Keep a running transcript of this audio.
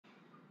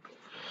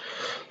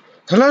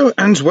Hello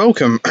and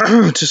welcome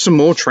to some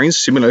more Train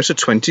Simulator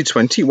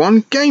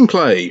 2021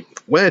 gameplay,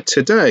 where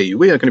today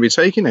we are going to be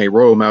taking a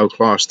Royal Mail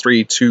Class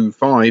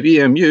 325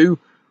 EMU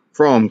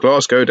from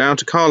Glasgow down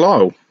to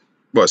Carlisle.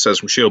 Well, it says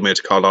from Shieldmere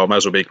to Carlisle, may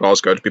as well be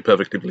Glasgow to be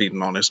perfectly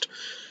bleeding honest.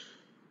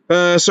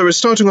 So we're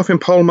starting off in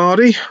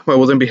Polmadie, where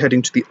we'll then be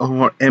heading to the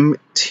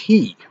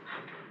RMT.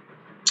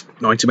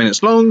 90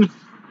 minutes long,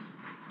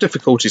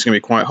 difficulty is going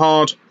to be quite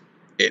hard,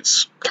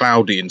 it's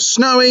cloudy and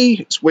snowy,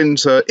 it's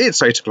winter,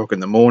 it's 8 o'clock in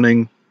the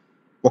morning.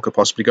 What could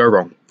possibly go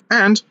wrong?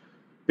 And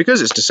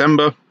because it's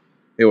December,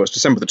 it was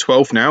December the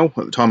 12th now, at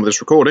the time of this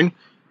recording,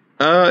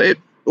 it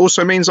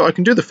also means that I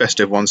can do the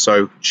festive one,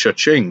 so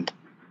cha-ching.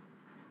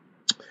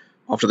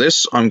 After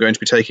this, I'm going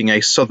to be taking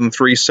a Southern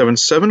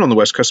 377 on the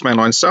West Coast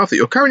Mainline South that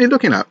you're currently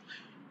looking at,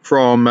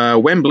 from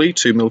Wembley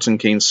to Milton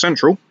Keynes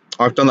Central.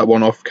 I've done that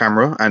one off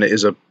camera, and it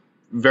is a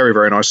very,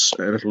 very nice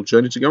little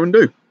journey to go and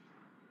do.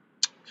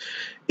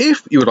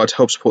 If you would like to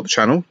help support the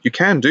channel, you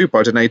can do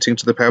by donating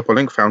to the PayPal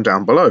link found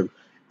down below.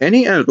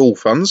 Any and all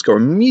funds go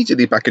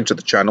immediately back into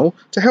the channel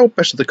to help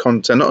better the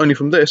content not only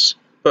from this,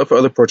 but for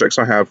other projects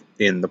I have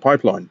in the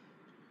pipeline.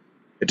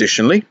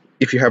 Additionally,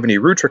 if you have any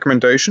route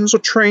recommendations or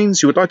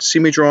trains you would like to see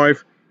me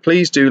drive,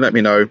 please do let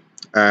me know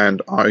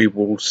and I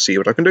will see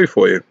what I can do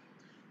for you.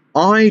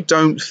 I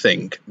don't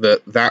think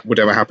that would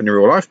ever happen in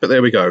real life, but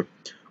there we go.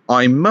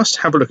 I must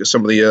have a look at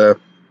some of the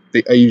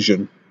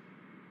Asian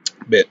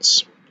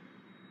bits.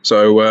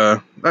 So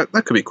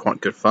that could be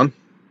quite good fun.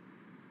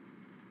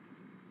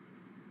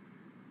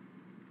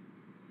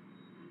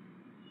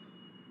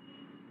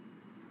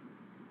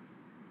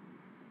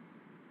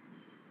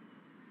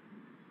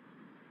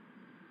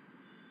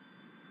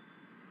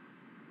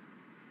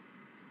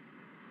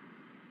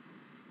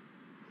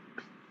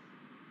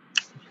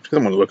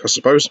 Come on, look, I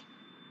suppose.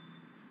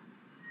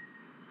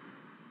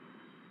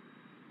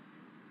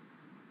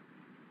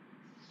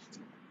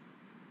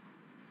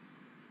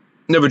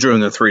 Never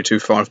driven the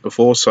 325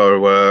 before,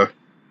 so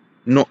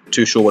not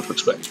too sure what to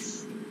expect.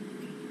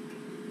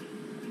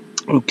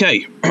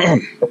 Okay.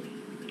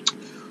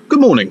 Good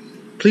morning.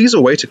 Please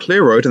await a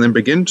clear road and then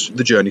begin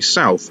the journey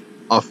south.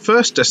 Our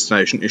first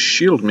destination is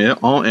Shieldmere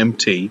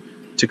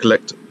RMT to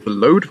collect the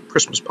load of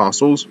Christmas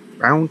parcels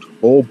bound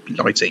for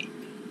Blighty.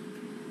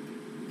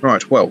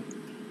 Right, well.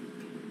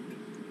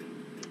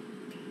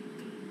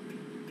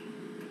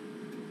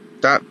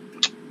 That.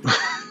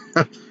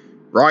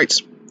 Right.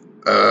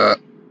 Oh,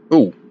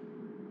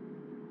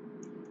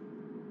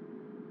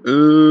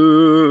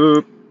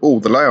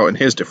 the layout in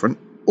here is different.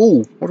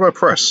 Oh, what do I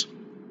press?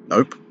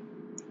 Nope.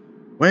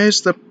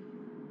 Where's the...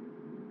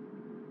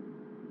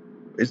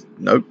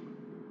 Nope.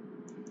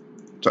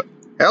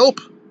 Help!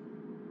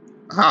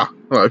 Ah,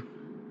 hello.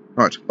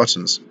 Right,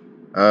 buttons.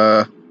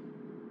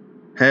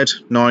 Head,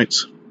 night.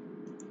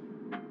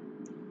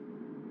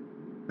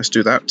 Let's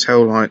do that.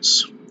 Tail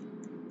lights.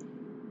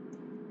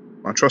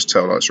 I trust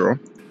tail lights are on.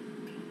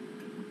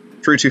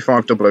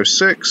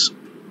 325006,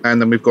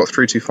 and then we've got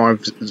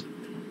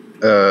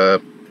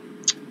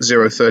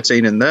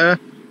 325013 in there.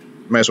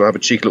 May as well have a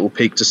cheeky little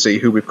peek to see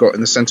who we've got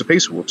in the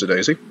centrepiece.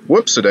 Whoops-a-daisy.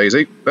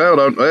 Whoops-a-daisy. Hold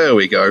on. There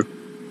we go.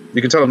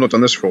 You can tell I've not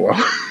done this for a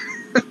while.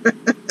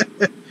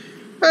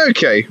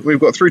 Okay,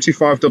 we've got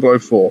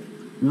 325004.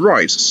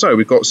 Right, so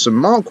we've got some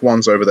Mark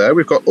 1s over there.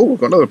 We've got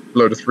another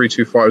load of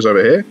 325s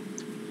over here.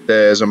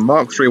 There's a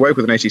Mark 3 wave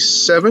with an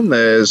 87.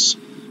 There's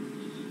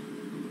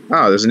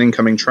an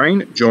incoming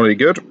train. Jolly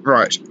good.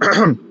 Right.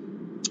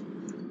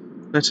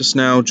 Let us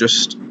now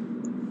just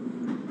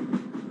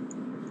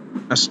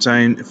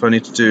ascertain if I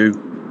need to do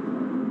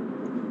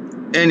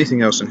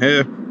anything else in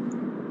here.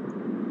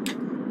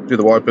 Do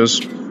the wipers.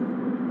 Put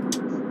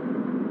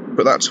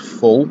that to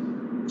full.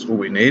 That's all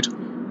we need.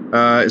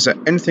 Is there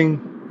anything...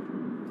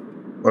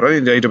 Well, I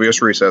don't need the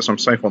AWS reset, so I'm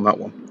safe on that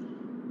one.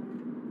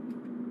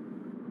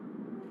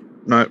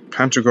 No,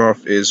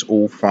 pantograph is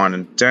all fine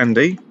and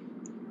dandy.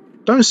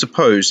 Don't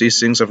suppose these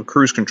things have a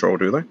cruise control,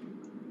 do they?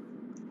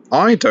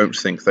 I don't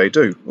think they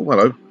do. Oh,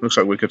 hello. Looks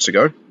like we're good to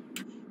go.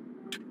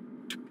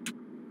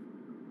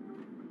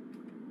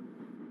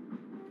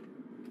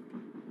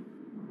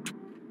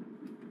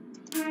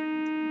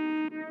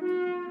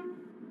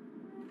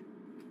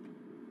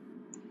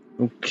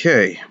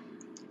 Okay.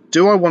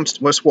 Do I want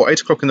to... Well, it's what,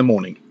 8 o'clock in the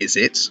morning? Is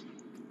it?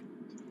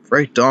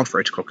 Very dark for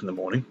 8 o'clock in the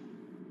morning.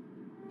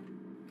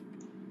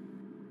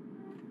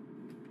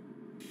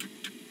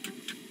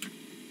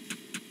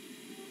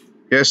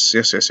 Yes, I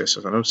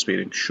know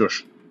speeding.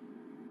 Shush.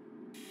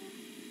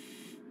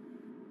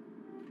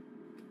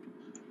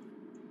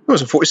 Oh,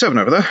 there's a 47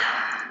 over there.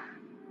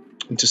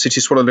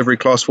 Intercity Swallow Livery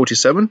Class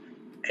 47.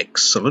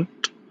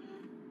 Excellent.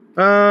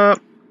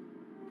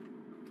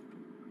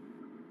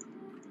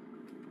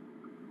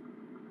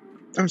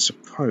 Don't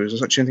suppose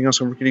there's actually anything else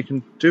I really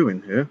can do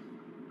in here.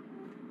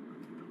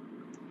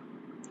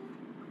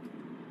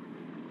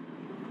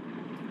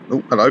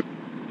 Oh, hello.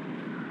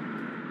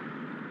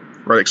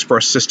 Rail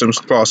Express Systems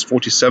Class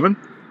 47,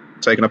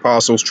 taking a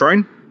parcels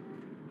train.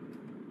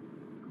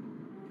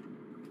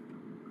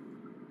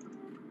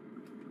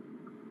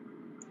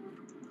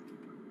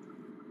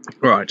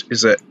 Right,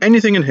 is there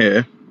anything in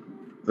here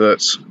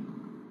that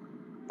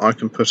I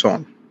can put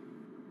on?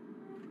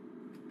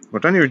 I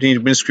don't even need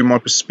windscreen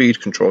wiper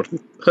speed control, to be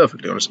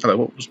perfectly honest. Hello,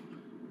 what was...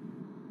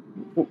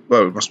 Oh,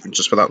 it must have been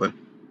just for that then.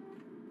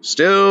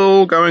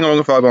 Still going along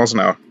at 5 miles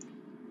an hour.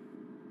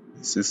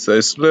 This is so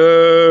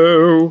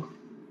slow.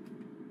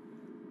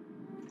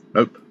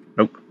 Nope,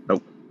 nope,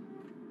 nope.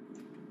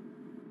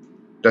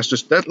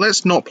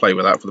 Let's not play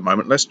with that for the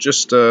moment. Let's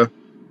just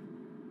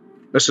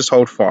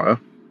hold fire.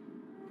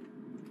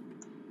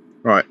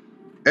 Right,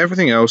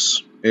 everything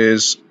else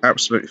is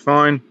absolutely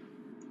fine.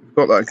 We've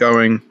got that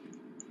going.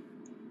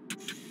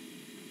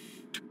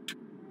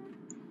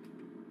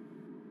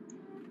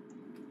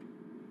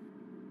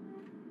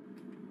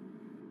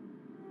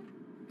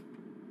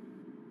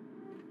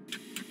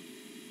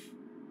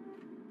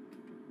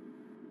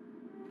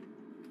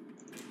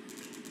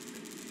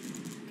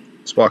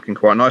 Sparking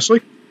quite nicely.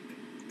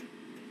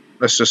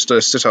 Let's just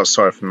sit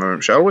outside for a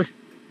moment, shall we?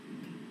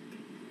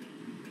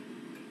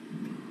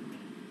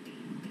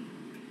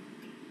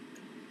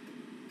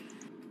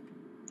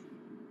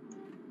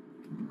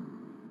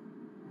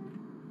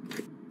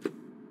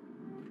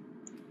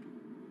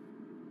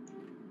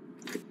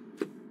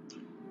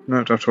 No,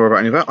 don't have to worry about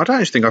any of that. I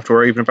don't actually think I have to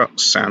worry even about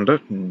Sander.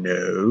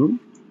 No.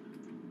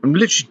 I'm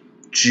literally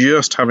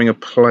just having a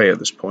play at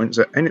this point. Is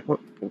there any... What?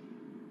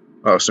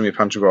 Oh,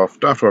 semi-pantograph.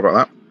 Don't have to worry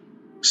about that.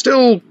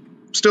 Still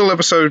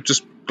ever so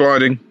just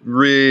gliding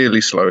really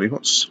slowly.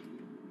 That's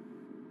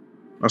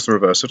the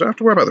reverser. Don't have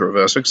to worry about the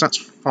reverser because that's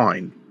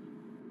fine.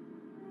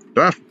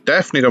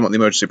 Definitely don't want the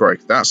emergency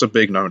brake. That's a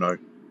big no-no.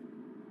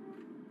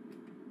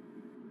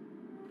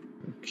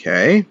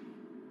 Okay.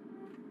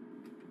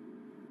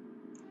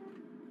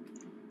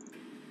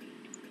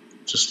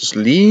 Just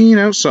lean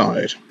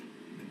outside.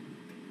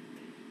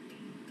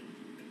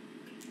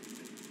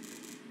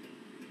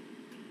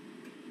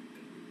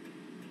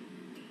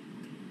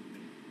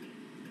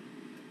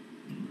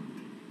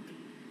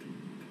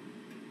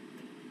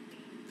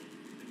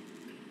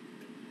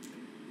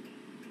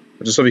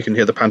 Just so we can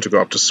hear the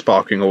pantograph just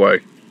sparking away.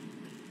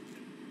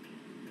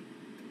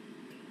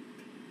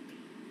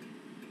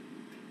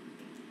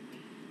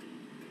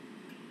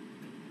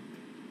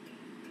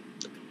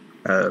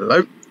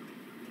 Hello.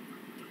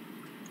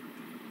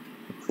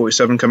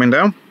 47 coming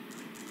down.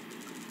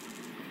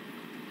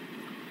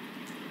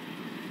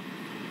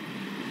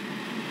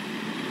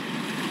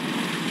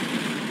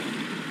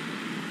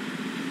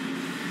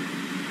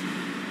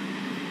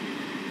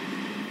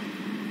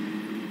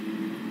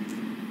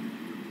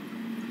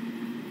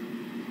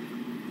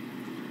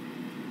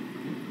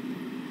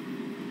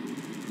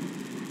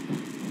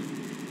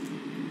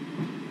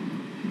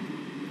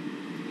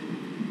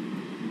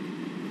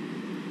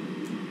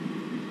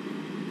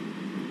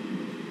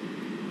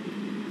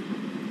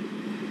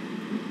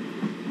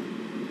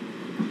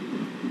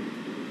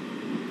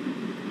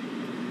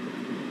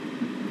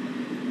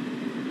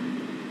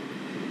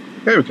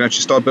 Okay, we can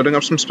actually start building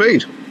up some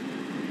speed.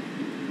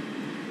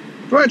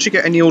 Do I actually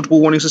get any audible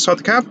warnings inside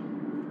the cab?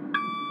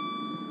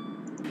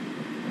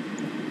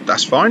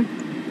 That's fine.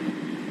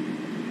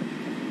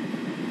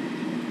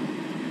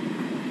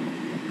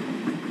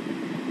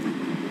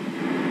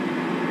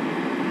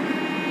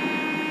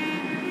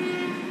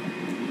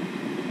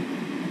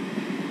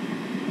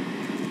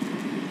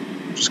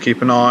 Just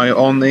keep an eye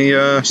on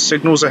the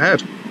signals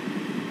ahead.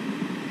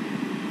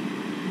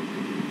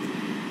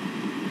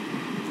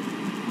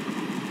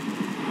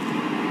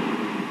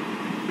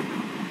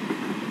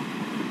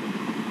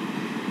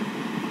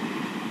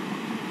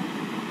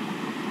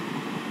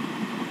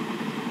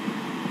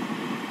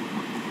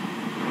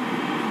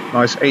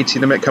 Nice 80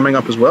 limit coming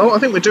up as well. I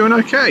think we're doing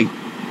okay.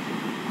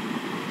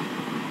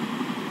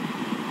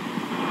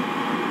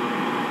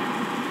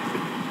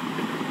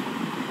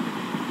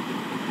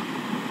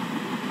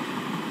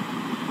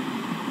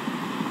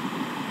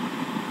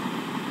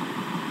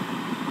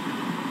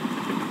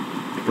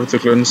 Milton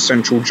Keynes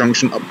Central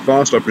Junction up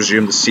fast. I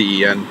presume the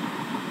CEN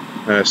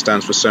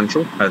stands for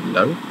Central.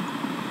 Hello.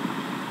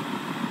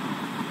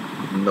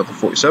 Another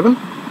 47.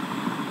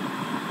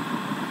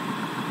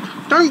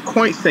 Don't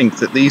quite think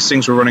that these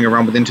things were running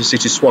around with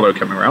Intercity Swallow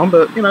coming around,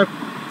 but you know,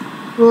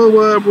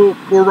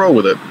 we'll roll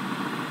with it.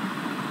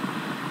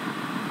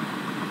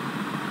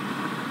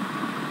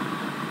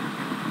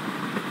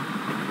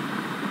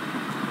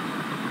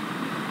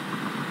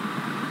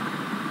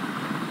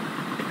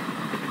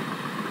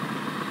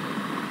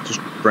 Just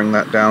bring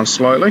that down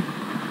slightly.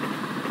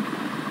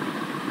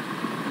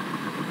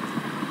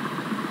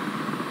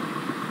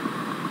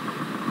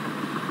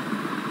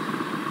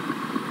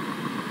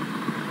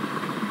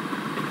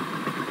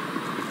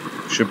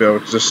 Should be able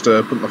to just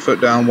put my foot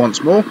down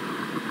once more.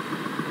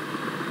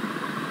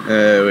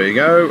 There we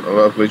go, a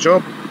lovely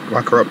job.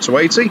 Whack her up to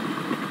 80.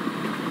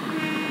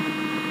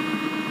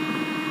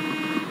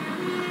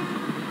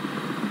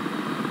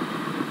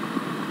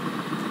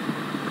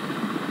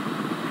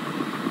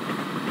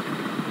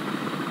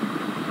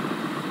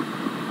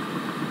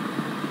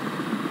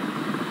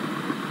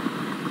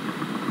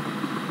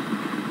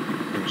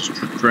 Just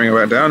bring it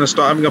back down and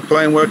start having a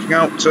play and working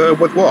out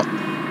with what.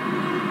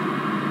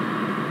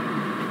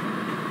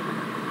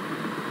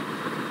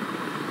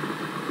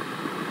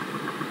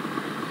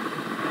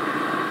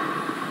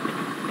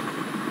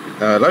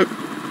 Hello.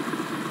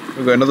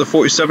 We've got another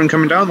 47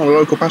 coming down on a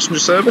local passenger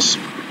service.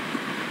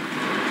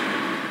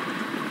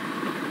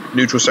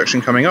 Neutral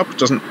section coming up.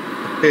 Doesn't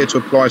appear to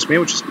apply to me,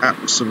 which is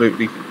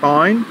absolutely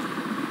fine.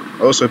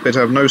 I also appear to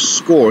have no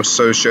score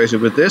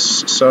associated with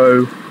this,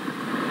 so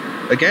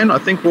again, I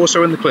think we're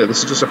also in the clear.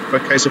 This is just a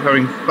case of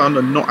having fun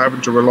and not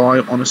having to rely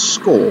on a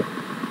score.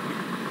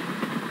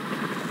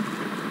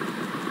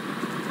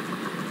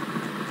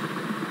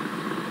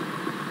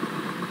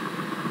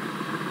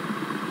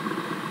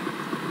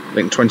 I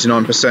think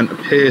 29%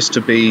 appears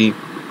to be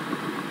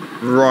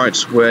right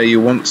where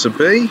you want to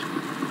be.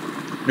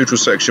 Neutral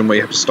section where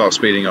you have to start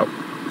speeding up.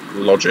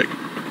 Logic.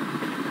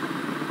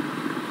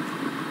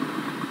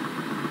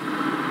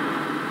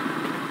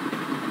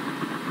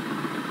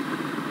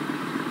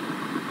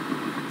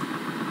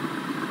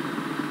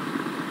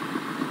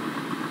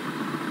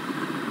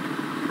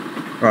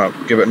 Right,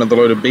 give it another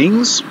load of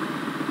beans.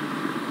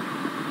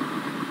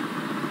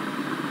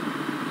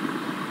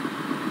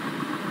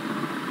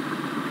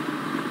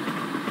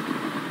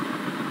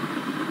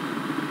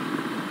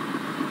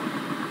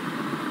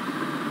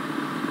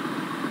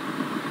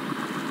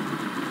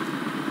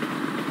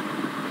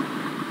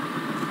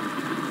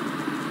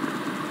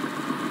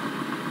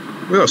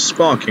 We are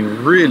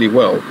sparking really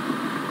well.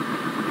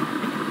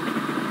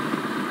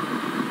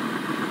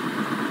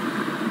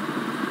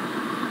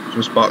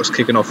 Some sparks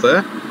kicking off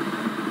there.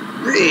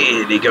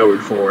 Really going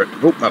for it.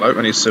 Oh, hello,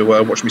 I need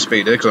to watch me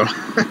speed here because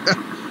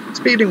I'm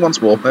speeding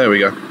once more. There we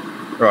go.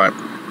 Right.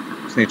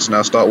 Just need to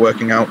now start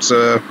working out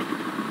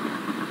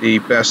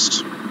the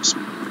best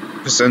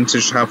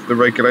percentage to have the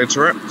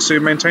regulator at to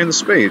maintain the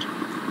speed.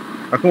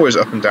 I can always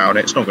up and down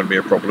it, it's not going to be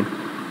a problem.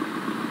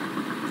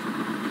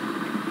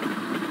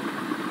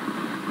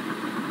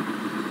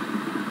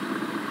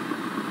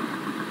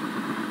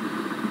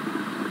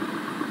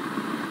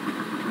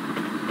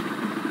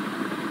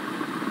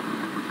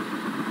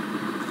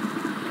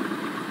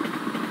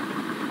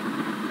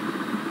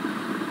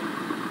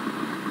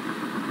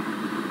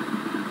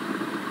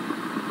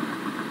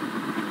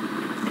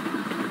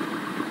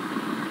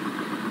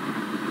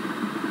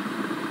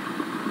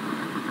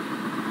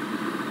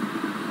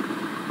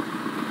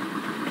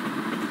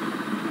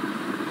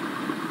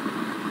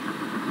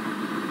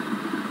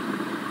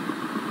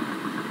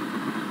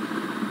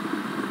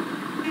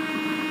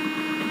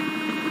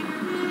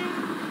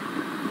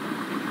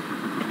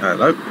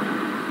 Hello.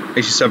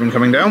 87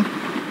 coming down.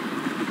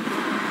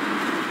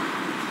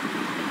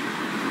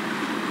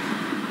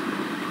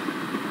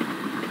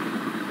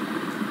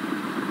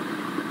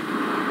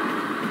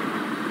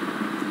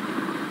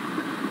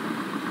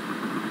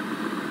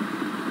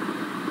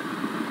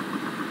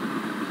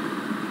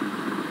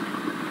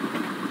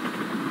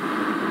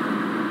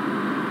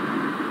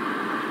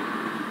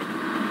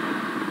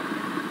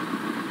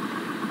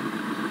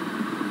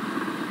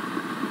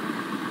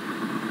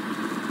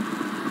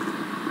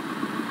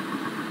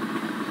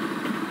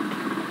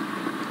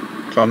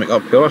 Climbing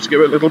uphill, I have to give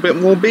it a little bit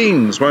more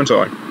beans, won't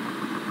I?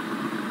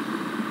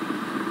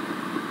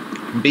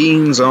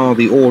 Beans are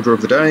the order of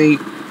the day.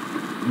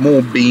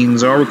 More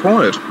beans are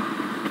required.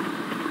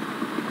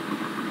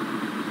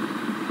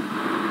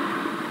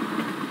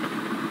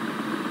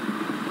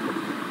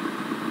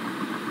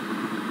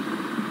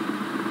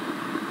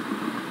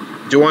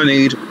 Do I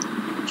need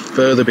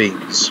further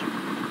beans?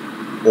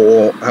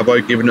 Or have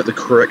I given it the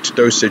correct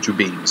dosage of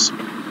beans?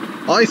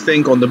 I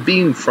think on the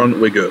bean front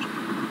we're good.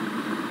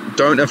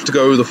 Don't have to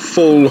go the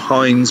full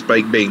Heinz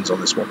baked beans on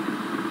this one.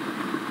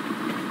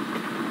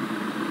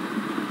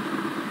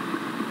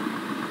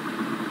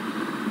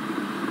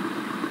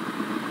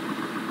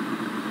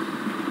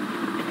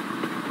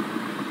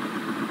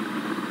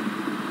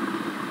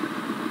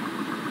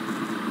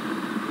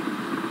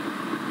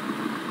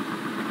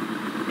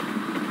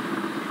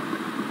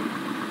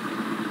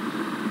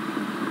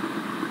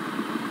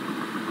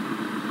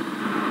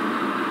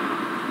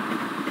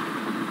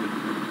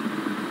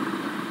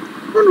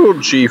 What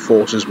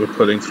G-forces we're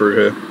putting through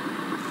here.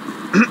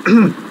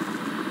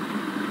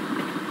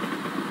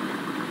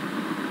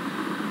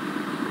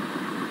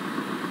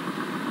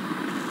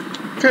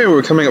 Okay,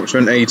 we're coming up to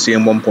an 80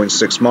 and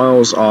 1.6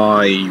 miles.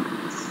 I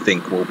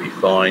think we'll be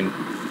fine.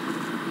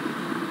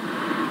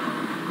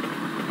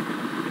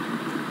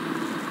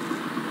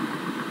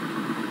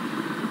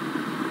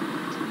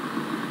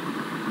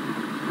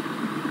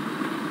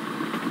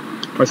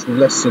 I should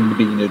lessen the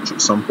beanage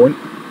at some point.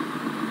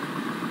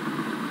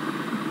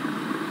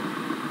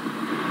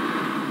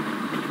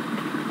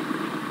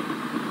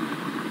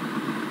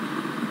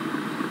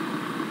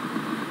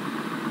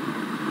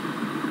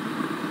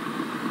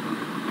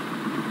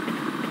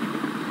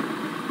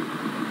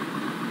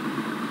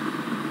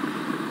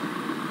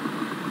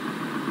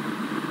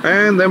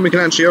 And then we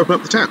can actually open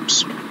up the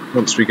taps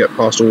once we get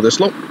past all this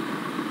lot.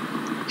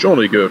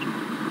 Jolly good.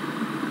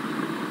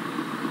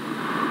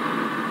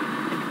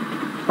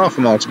 Half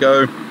a mile to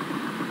go.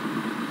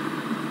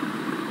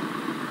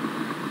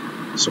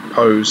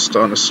 Suppose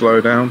starting to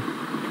slow down.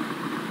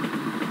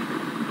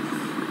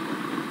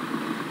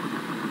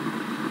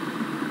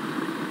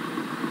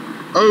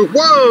 Oh,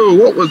 whoa!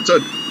 What was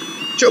that?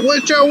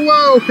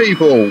 Whoa,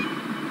 people!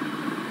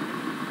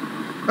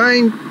 I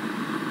mean,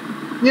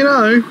 you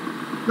know,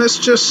 let's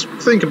just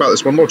think about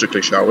this one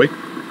logically, shall we?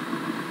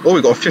 Oh,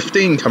 we've got a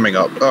 15 coming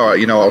up. Alright,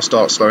 you know, I'll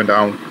start slowing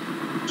down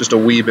just a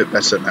wee bit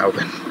better now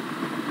then.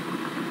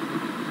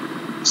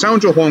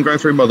 Sound your horn going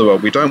through Motherwell.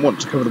 We don't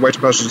want to cover the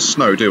waiting passage of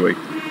snow, do we?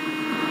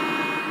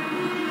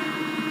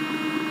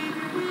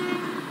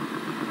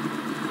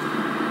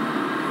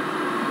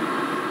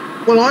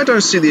 Well, I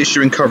don't see the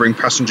issue in covering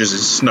passengers in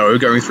snow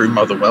going through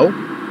Motherwell.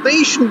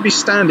 They shouldn't be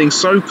standing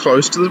so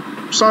close to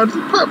the side of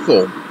the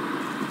platform.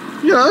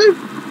 You know?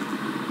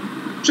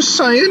 Just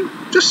saying.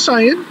 Just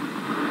saying.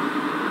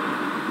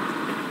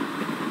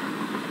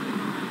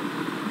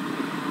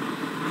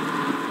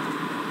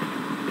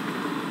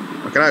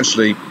 I can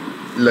actually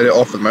let it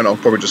off at the moment. I'll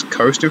probably just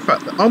coast. In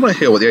fact, I want to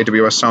hear what the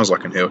AWS sounds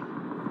like in here.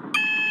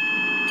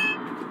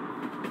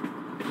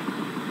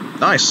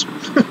 Nice.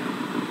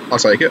 I'll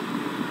take it.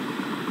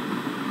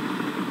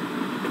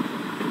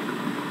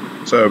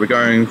 So we're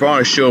going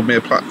via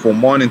Shieldmere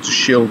platform 1 into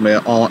Shieldmere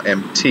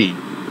RMT.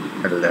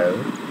 Hello.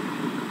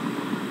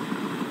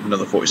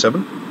 Another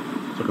 47.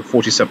 It's like a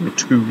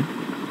 47-2.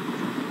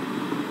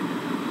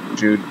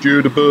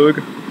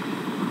 Judabug.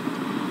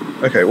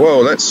 Okay,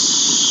 well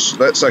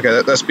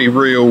let's be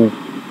real.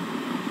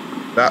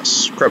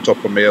 That's crept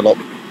up on me a lot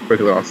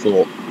quicker than I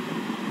thought.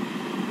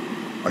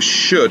 I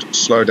should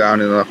slow down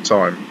in enough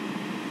time.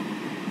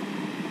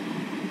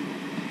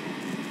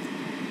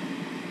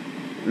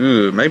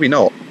 Ooh, maybe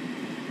not.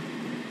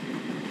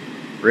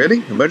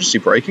 Really? Emergency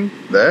braking?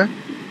 There?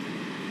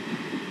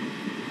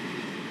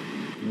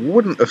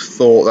 Wouldn't have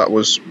thought that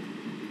was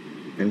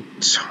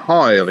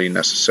entirely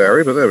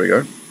necessary, but there we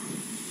go.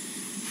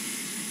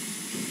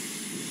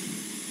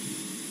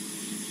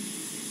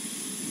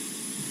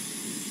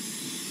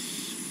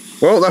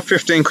 Well, that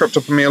 15 crept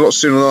up on me a lot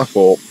sooner than I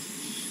thought,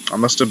 I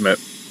must admit.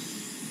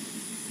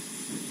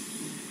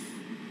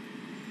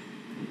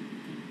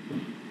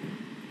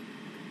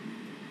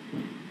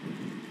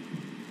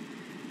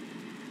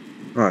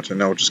 Right, and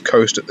now we'll just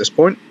coast at this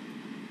point.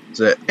 Is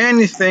there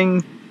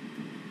anything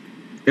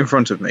in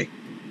front of me?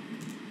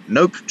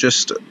 Nope,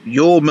 just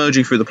you're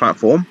merging through the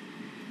platform.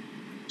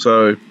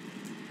 So,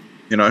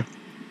 you know,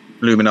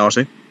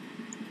 Illuminati.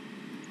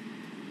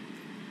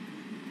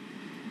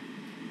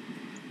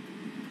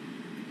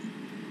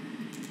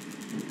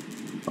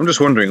 I'm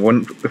just wondering,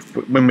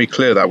 when we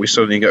clear that, we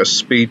suddenly get a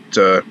speed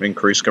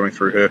increase coming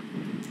through here.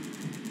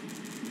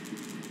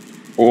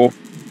 Or,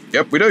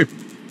 yep, we do.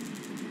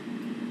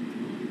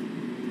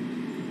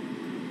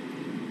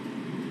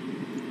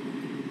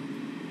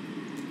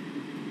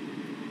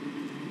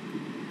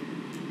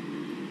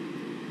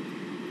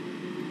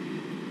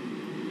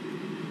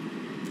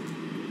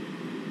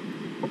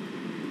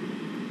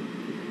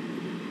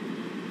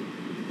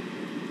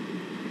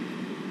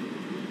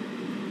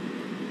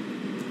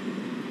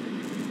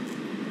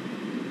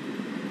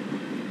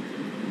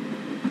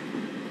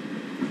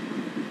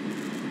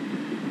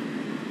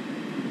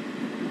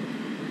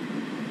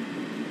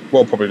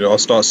 Well, probably I'll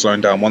start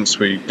slowing down once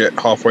we get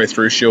halfway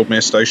through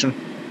Shieldmere Station.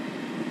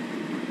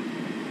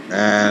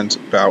 And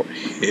about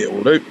here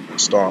will do.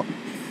 Start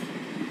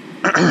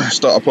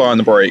applying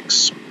the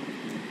brakes.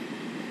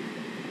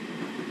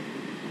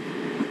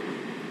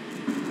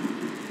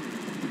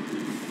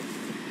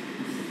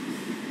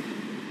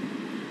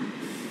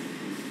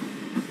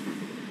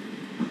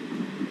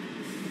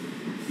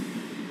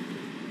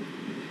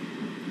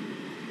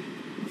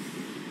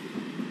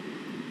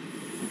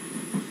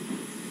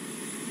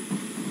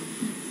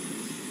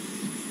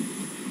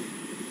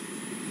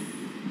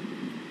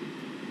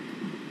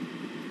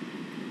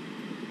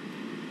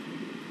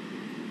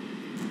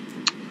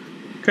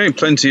 Okay,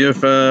 plenty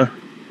of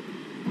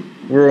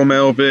Royal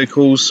Mail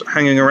vehicles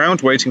hanging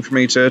around, waiting for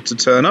me to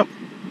turn up.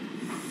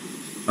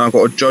 I've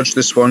got to judge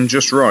this one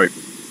just right.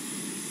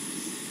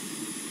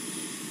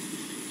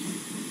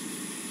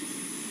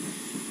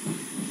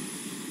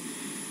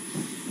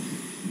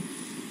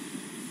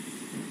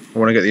 I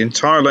want to get the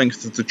entire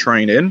length of the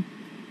train in.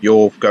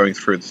 You're going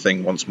through the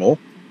thing once more.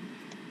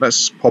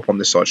 Let's pop on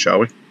this side, shall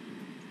we?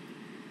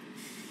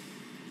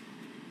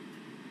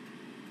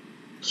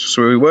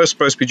 So we were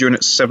supposed to be due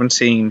at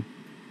 17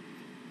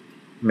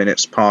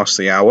 minutes past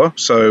the hour,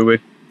 so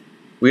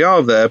we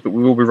are there, but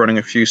we will be running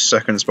a few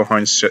seconds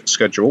behind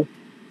schedule.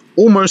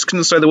 Almost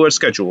couldn't say the word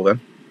schedule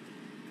then.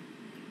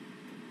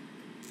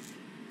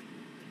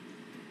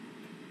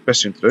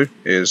 Best thing to do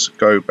is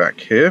go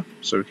back here,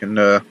 so we can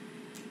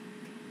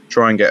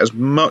try and get as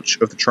much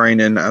of the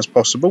train in as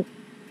possible.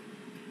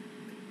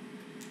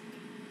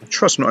 I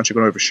trust I'm not actually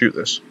going to overshoot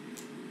this.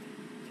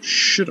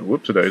 Shouldn't,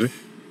 whoop-a-daisy.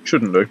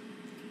 Shouldn't do.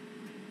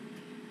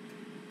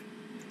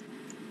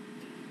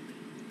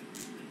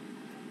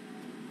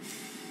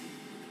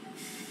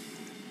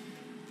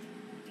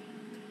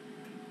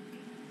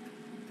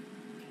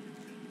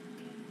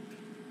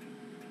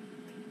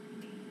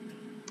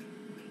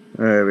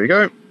 There we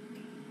go.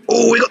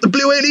 Oh, we got the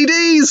blue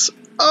LEDs!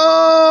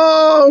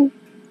 Oh!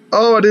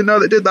 Oh, I didn't know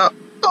they did that.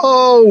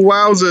 Oh,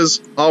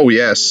 wowzers. Oh,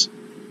 yes.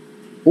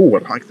 Oh, I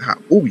like that.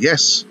 Oh,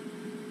 yes.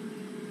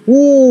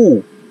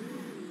 Ooh.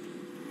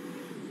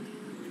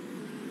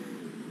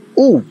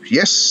 Oh,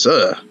 yes,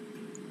 sir.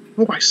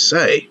 What do I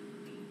say?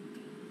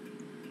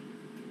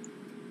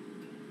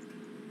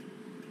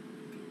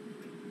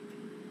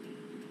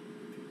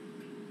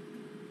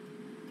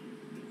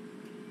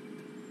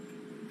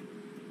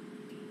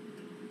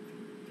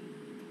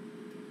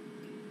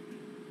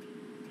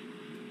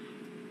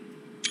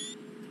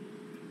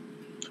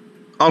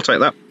 I'll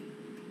take that.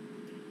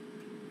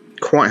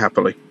 Quite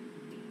happily.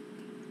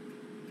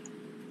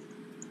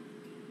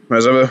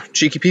 Let's have a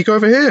cheeky peek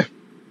over here.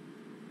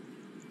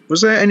 Was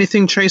there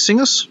anything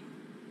chasing us?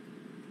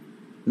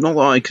 Not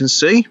that I can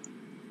see.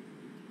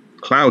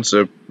 Clouds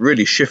are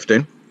really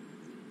shifting.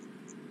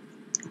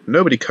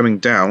 Nobody coming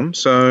down,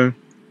 so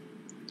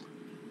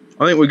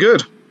I think we're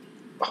good.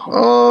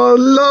 Oh, I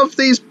love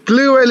these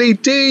blue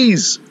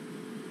LEDs.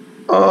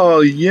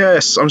 Oh,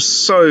 yes. I'm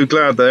so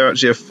glad they're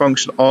actually a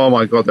function. Oh,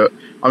 my God.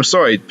 I'm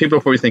sorry. People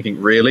are probably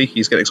thinking, really?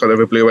 He's getting excited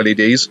over blue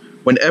LEDs?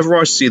 Whenever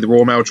I see the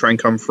Royal Mail train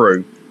come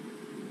through,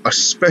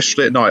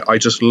 especially at night, I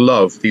just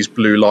love these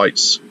blue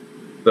lights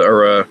that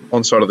are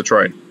on the side of the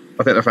train.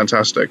 I think they're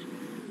fantastic.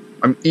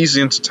 I'm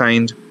easily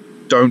entertained.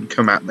 Don't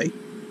come at me.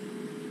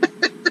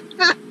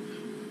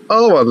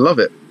 Oh, I love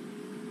it.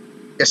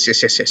 Yes,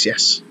 yes, yes, yes,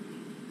 yes.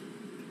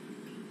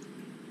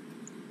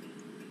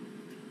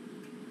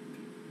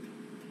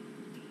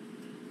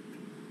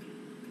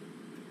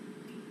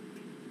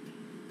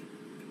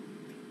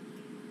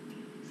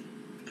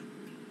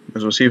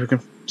 As we'll see if we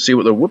can see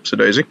what the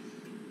whoops-a-daisy.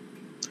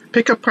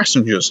 Pick up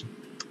passengers.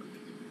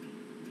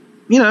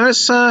 You know,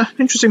 it's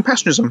interesting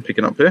passengers I'm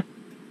picking up here.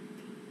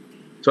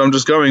 So I'm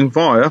just going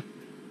via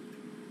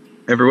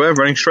everywhere,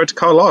 running straight to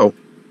Carlisle.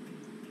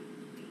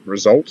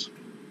 Result.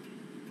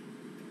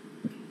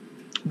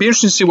 Be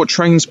interesting to see what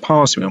trains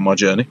pass me on my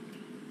journey.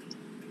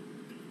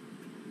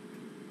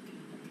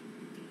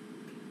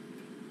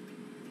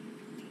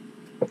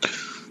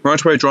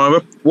 Right away,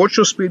 driver. Watch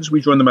your speed as we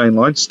join the main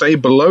line. Stay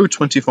below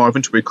 25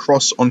 until we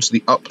cross onto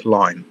the up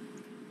line.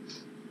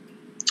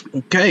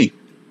 Okay.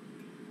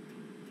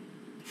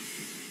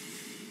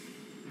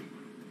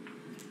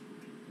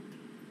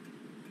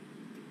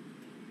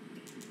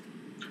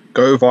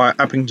 Go via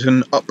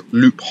Abington Up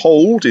Loop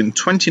Hold in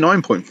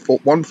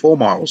 29.14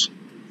 miles.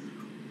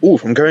 Oh,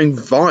 I'm going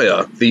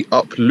via the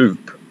Up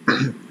Loop.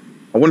 I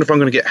wonder if I'm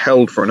going to get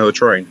held for another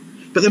train.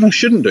 But then I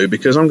shouldn't do,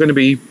 because I'm going to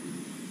be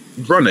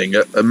running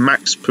at a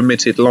max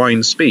permitted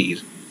line speed.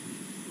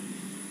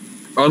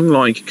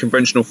 Unlike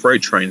conventional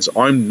freight trains,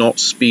 I'm not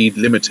speed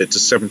limited to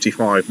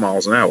 75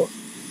 miles an hour.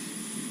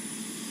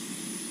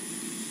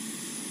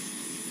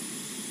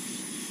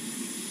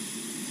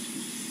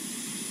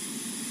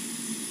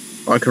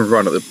 I can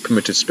run at the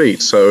permitted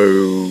speed,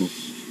 so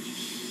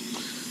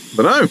I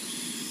don't know.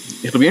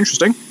 It'll be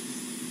interesting.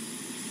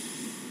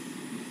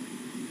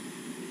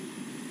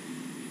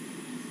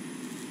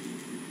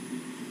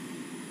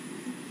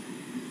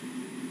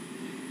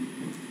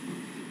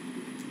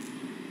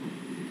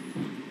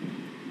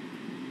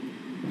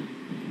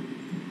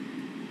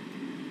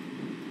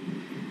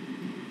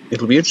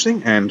 It'll be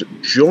interesting and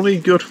jolly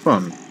good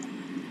fun.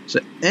 Is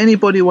there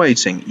anybody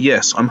waiting?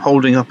 Yes, I'm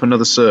holding up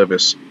another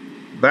service.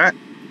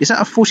 Is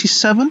that a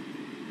 47?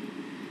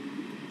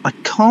 I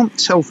can't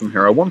tell from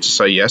here. I want to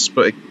say yes,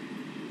 but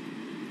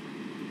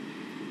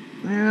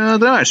yeah, I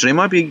don't know, actually. It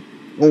might be.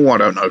 Oh, I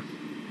don't know.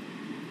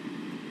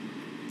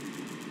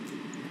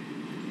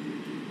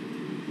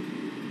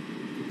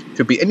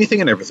 Could be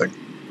anything and everything.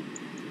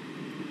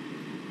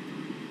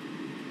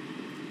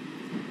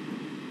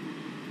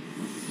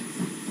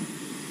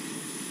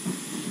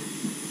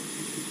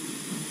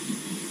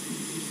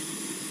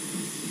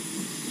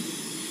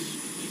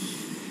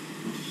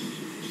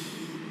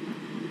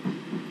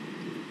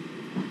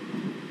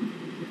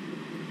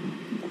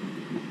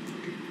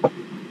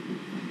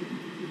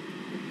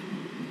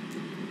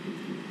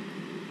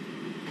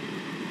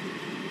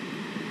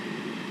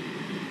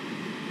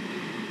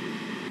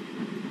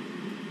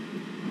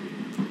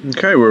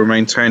 Okay, we're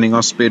maintaining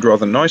our speed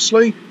rather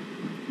nicely.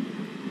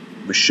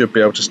 We should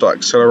be able to start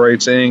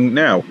accelerating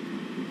now.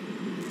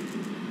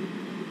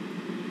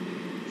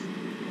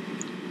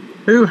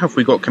 Who have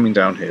we got coming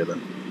down here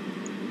then?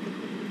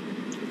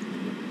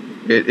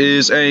 It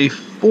is a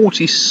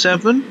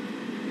 47.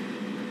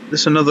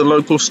 This another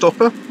local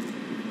stopper?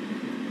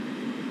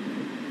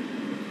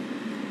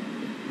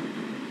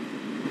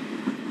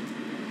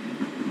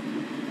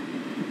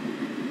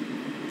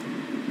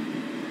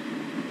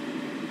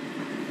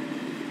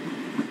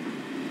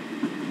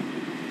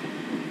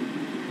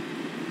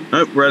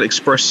 Nope, Rail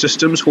Express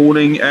Systems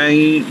hauling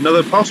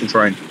another parcel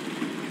train.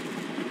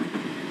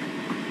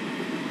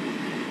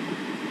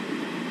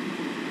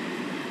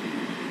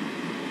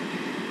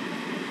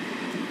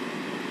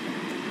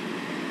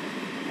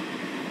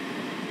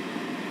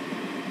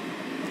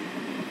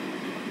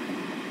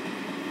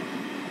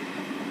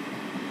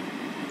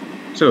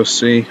 Still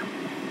see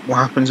what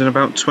happens in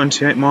about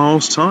 28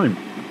 miles time.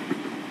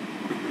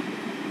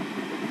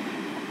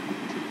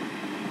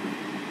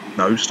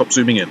 No, stop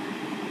zooming in.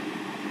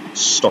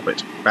 Stop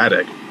it. Bad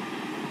egg.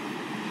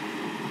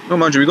 Oh,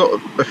 mind you, we've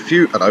got a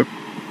few. Hello.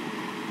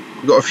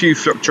 We've got a few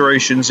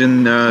fluctuations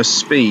in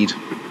speed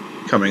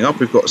coming up.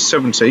 We've got a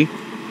 70,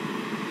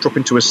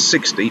 dropping to a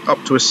 60,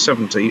 up to a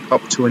 70,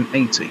 up to an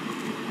 80.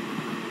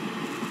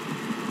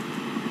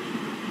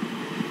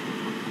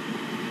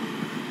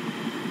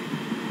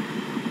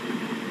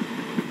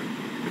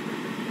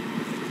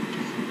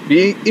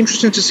 Be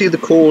interesting to see the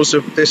cause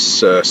of this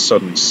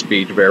sudden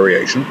speed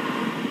variation.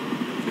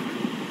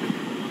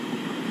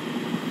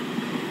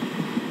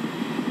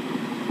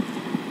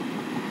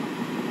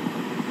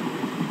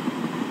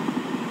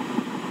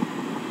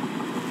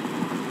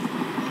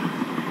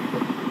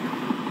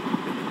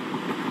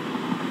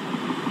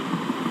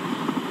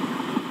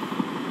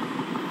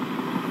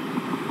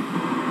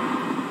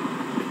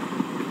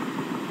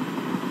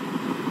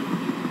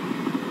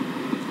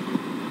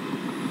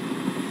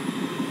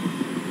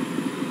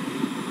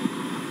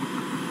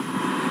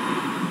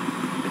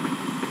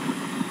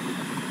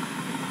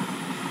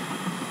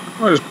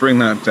 I'll just bring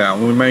that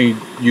down. We may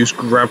use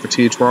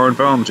gravity to our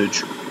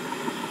advantage.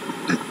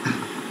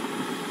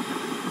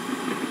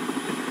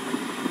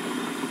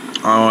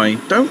 I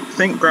don't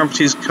think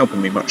gravity is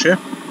helping me much here.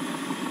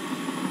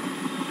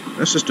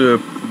 Let's just do a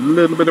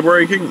little bit of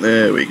braking.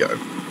 There we go.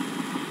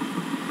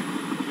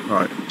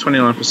 Right,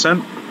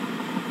 29%.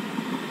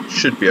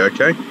 Should be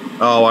okay.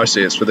 Oh, I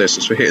see. It's for this.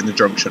 It's for hitting the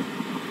junction.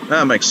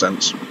 That makes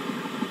sense.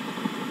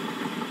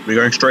 We're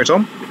going straight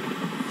on?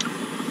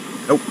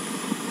 Nope.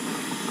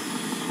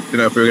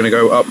 Didn't know if we were going to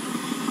go up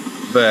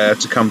there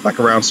to come back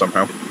around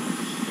somehow.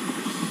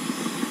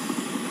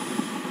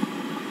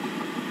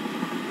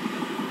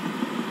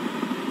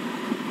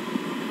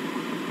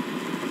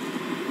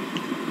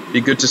 Be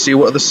good to see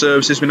what other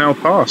services we now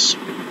pass.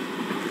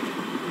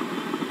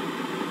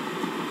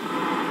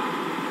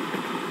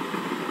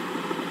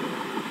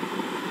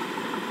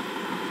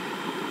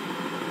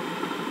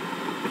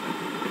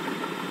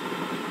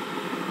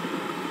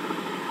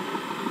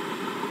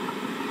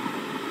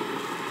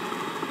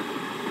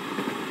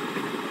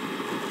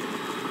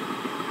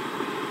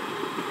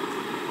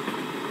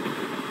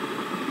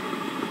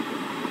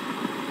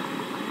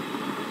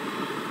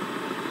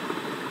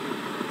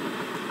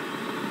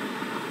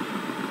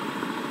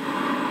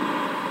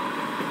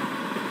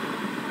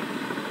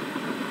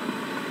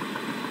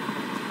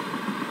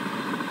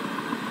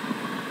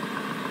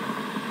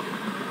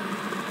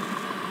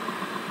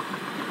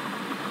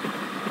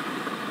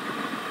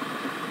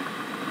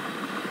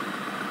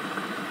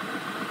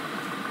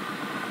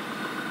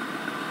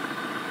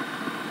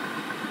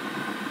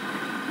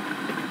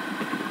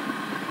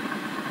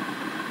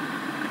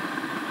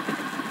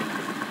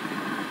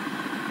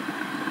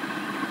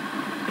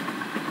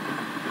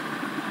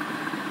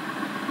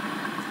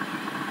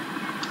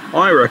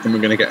 I reckon we're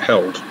going to get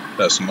held,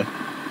 personally.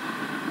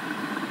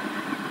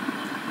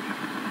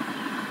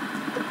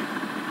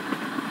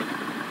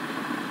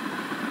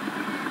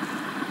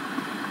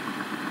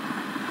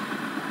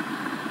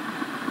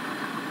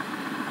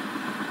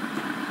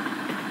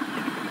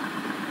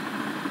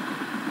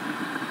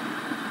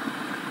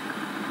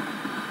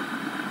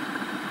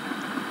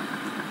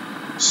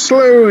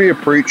 Slowly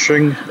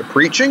approaching,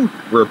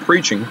 we're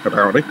approaching,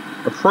 apparently,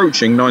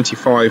 approaching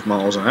 95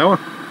 miles an hour.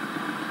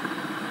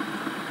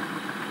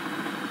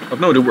 I've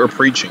no idea what a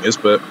preaching is,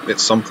 but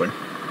it's something.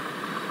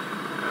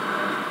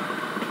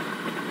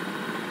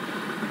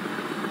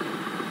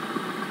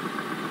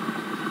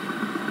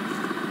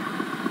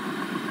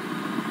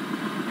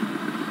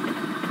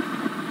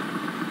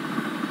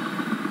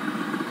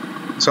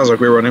 It sounds like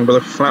we're running with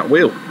a flat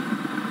wheel.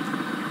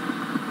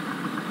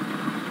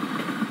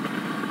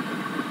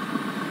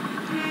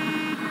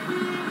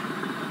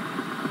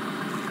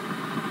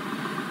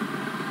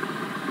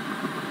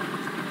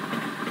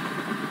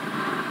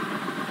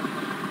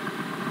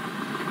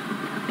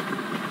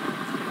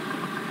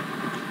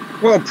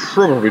 What I'll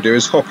probably do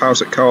is hop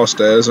out at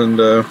Carstairs and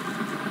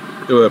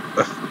do a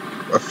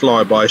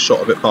flyby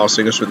shot of it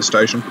passing us through the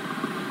station.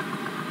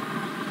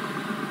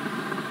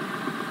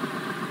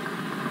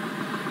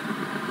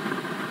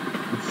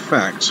 In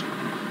fact,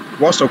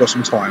 whilst I've got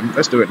some time,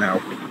 let's do it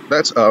now.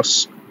 Let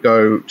us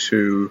go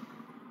to...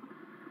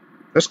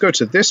 Let's go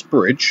to this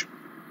bridge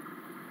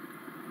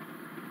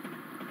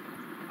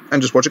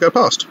and just watch it go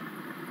past.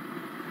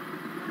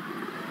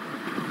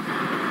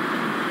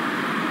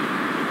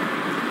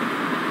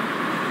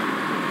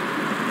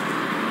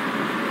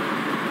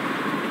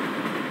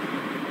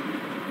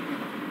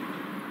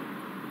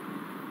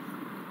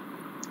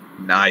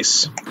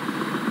 Nice.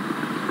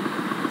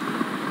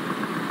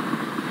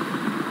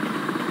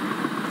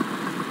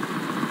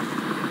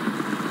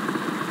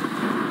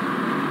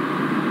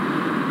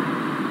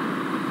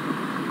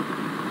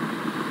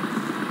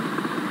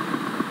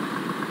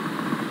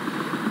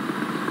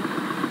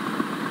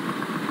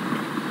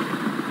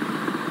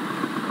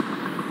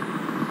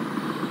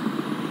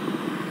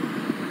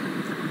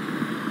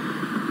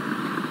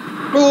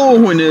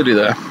 Oh, we're nearly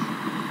there.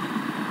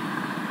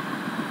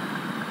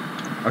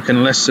 I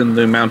can lessen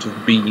the amount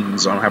of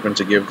beans I'm having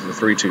to give to the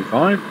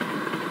 325.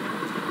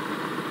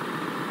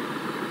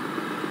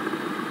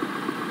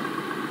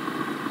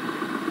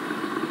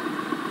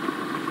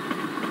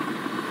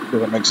 If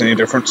that makes any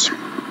difference.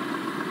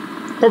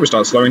 Probably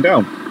start slowing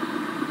down.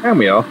 And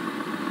we are.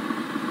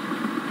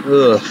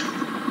 Ugh.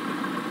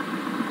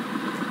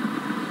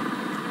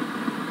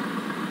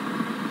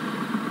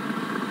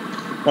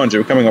 Mind you,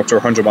 we're coming up to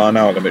 100 mile an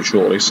hour limit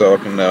shortly, so I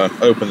can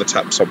open the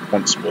taps up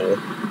once more.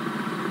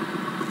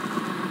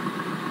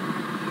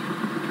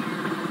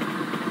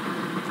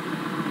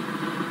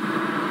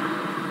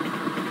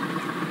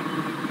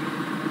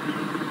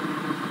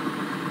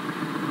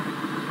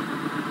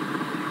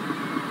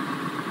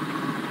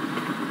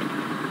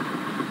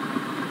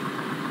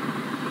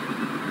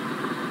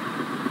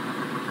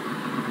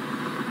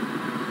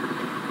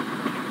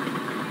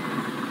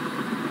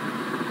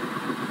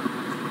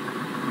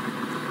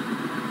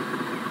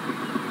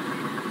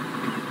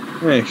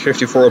 Yeah,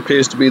 54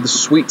 appears to be the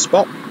sweet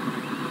spot.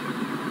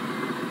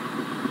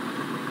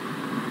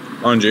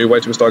 Mind you,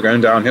 wait till we start going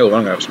downhill,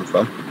 I'm going to have some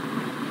fun.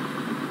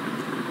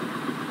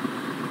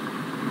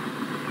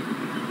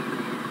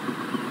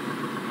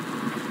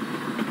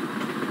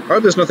 I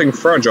hope there's nothing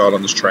fragile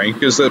on this train,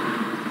 because the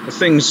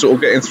thing's sort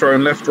of getting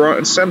thrown left, right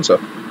and centre.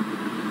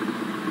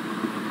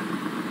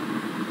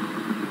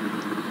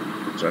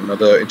 There's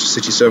another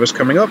intercity service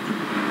coming up.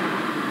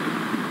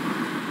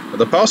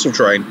 The parcel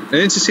train, an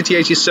Intercity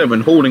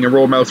 87 hauling a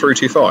Royal Mail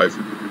 325.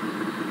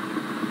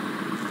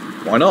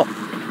 Why not?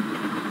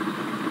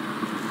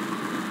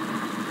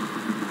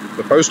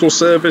 The postal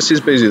service is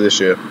busy this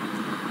year.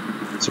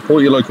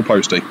 Support your local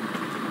postie.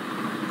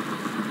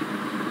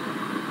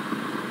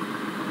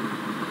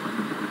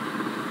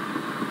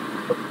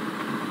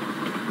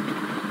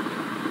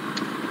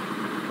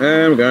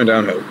 And we're going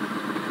downhill.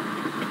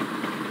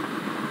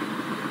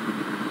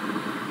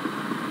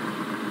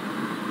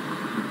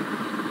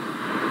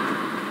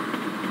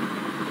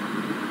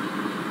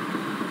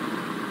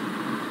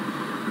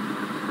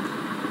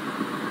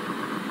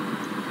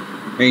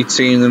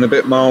 $18 and a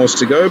bit miles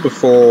to go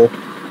before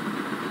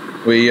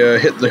we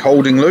hit the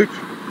holding loop.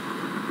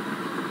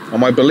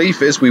 And my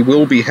belief is we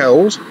will be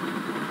held,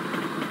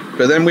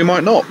 but then we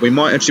might not. We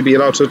might actually be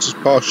allowed to just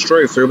pass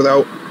straight through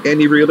without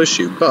any real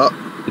issue. But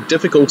the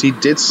difficulty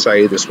did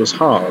say this was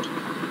hard,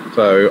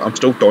 so I'm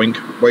still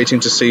doink,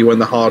 waiting to see when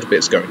the hard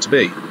bit's going to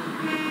be.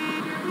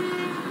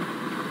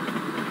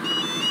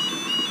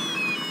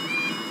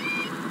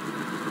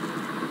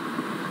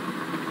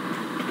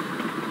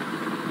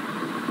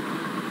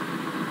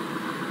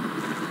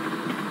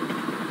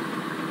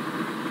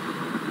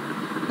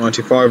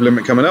 .95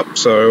 limit coming up,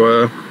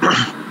 so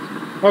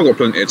I've got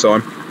plenty of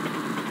time.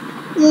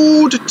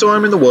 All the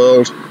time in the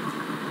world.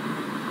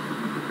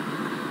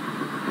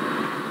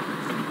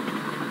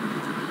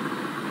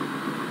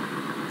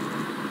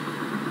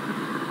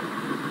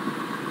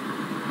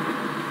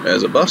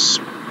 There's a bus.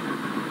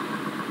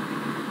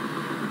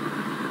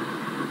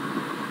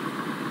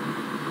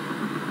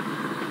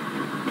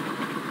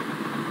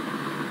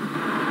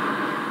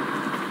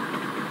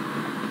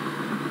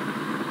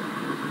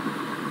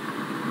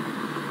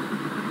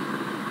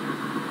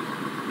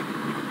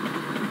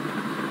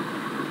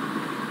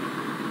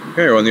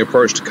 Here on the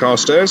approach to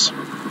Carstairs.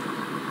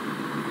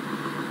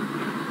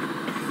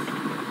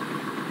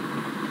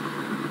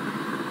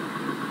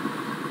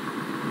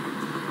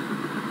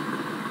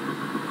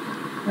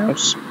 Now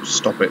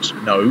stop it.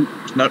 No.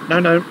 No, no,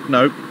 no,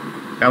 no.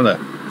 Down there.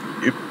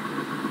 You.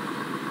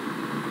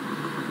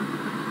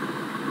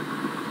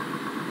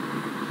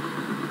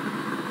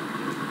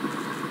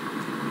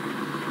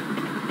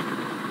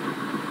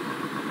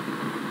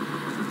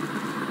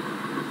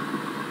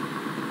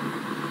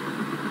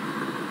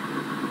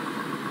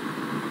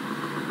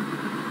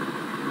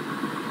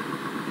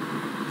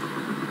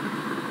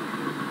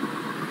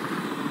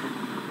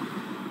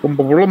 Bum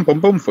bum bum bum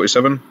bum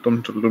 47.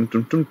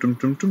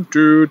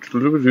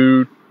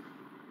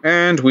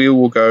 And we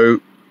will go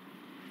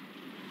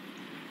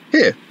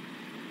here.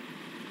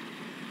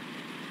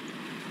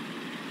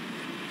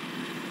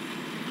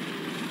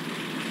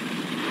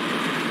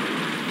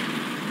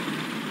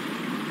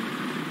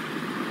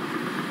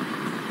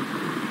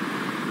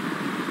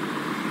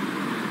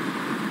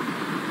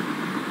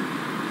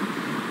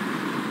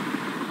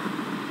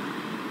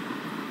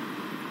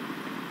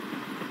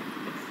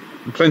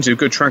 Plenty of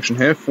good traction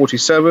here.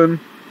 47,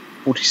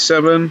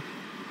 47,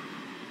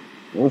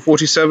 all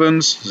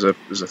 47s.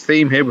 There's a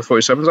theme here with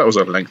 47s. That was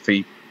a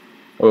lengthy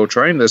oil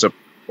train. There's a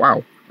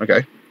wow.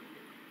 Okay,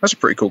 that's a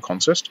pretty cool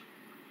consist.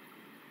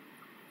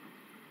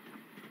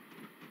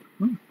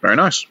 Very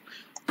nice.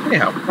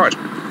 Anyhow, right,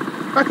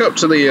 back up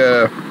to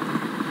the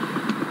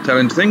tail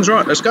end of things.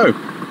 Right, let's go.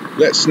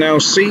 Let's now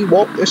see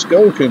what this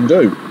girl can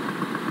do.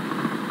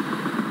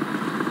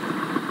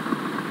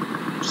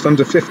 Just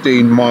under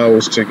 15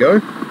 miles to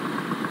go.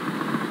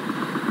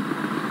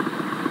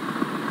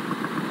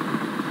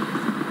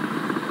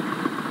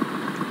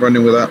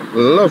 Running with that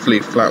lovely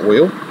flat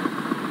wheel.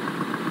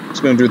 It's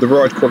It's going to do the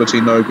ride quality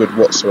no good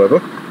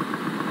whatsoever.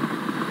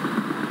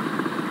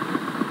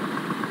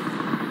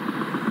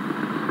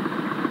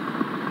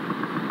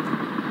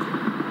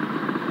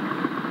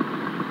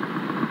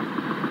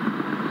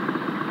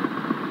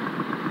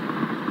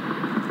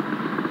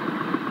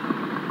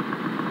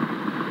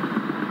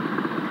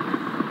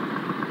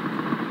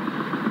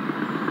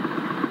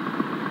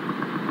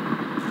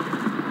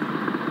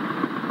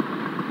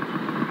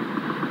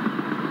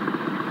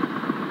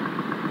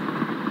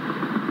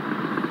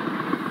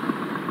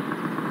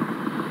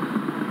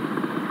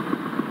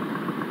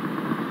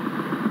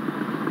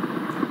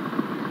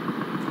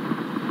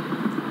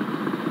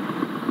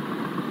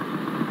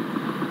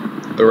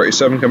 There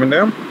 87 coming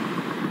down.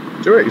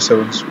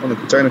 287s on the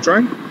container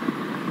train.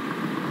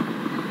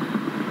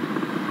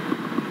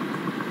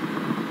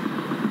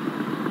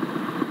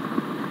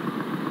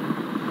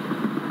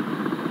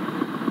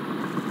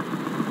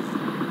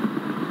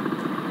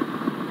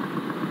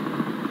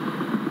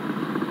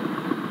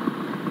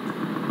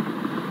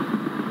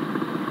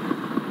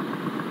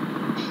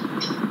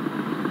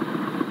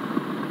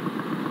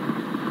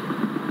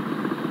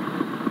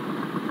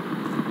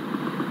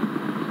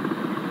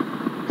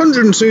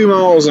 ...102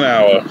 miles an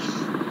hour.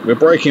 We're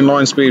breaking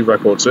line speed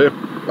records here.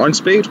 Line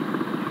speed?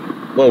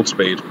 World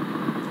speed. Do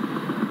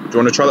you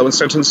want to try that one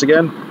sentence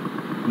again?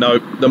 No,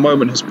 the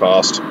moment has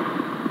passed.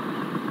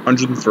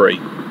 103.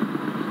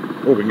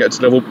 Oh, we can get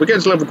to level. We're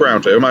getting to level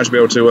ground here. We might be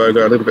able to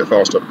go a little bit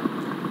faster.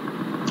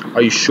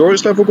 Are you sure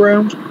it's level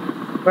ground?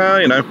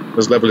 Well, you know,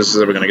 as level as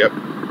it's ever going to get.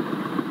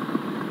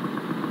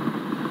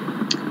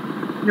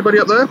 Anybody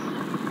up there?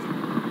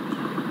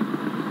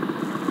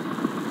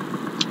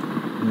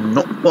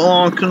 Not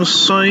what I can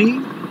see.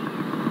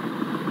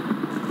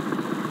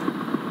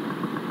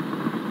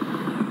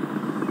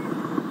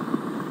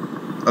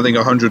 I think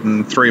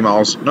 103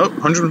 miles, no,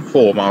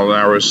 104 miles an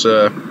hour is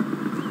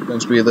going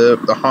to be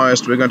the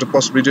highest we're going to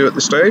possibly do at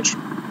this stage.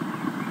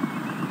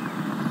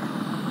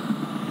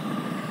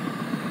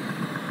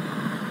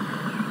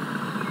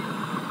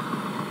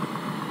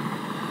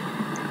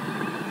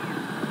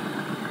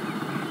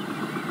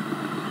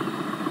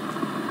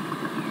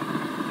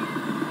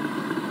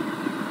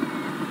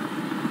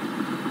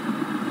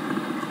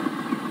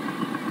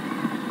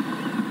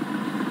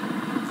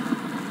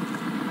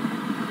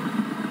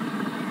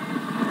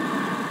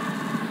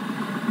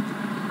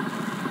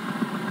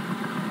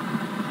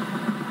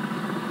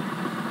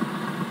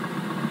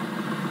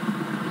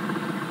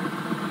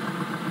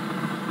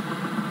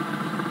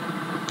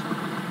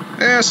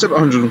 Yeah, still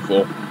 104.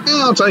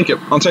 Yeah, I'll take it.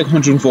 I'll take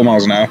 104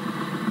 miles an hour.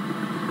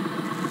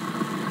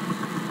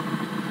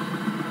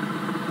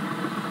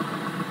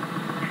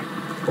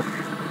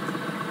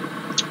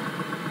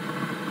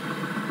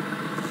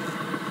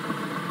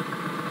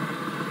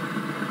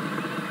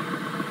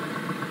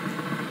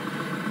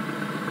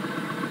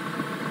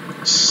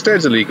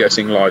 Steadily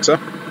getting lighter,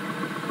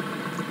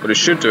 but it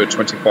should do at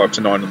 25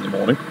 to 9 in the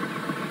morning.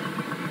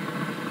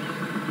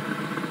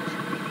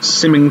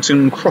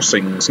 Symington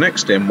Crossings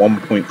next in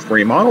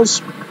 1.3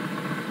 miles.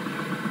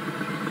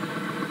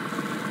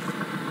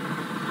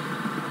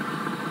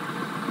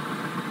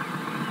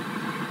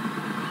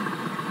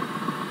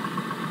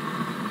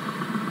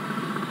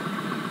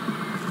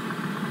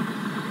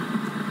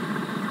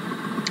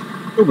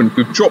 Oh, and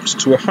we've dropped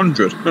to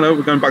 100. No,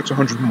 we're going back to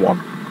 101.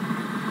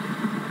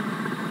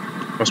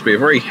 Must be a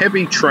very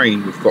heavy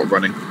train we've got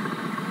running.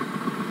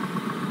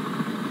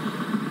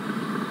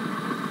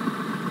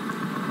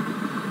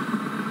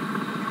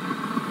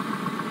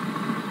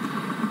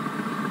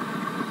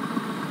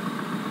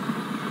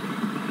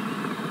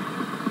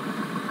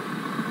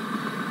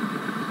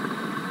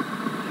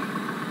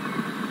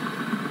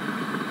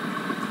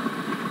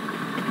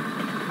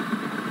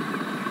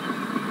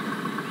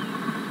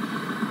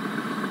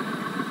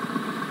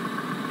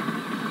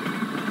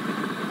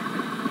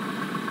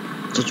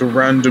 Just a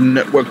random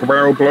Network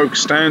Rail bloke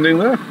standing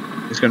there.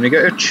 He's going to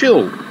get a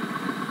chill. Don't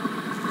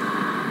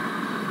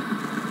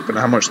know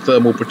how much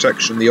thermal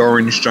protection the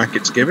orange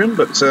jacket's giving,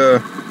 but still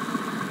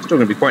going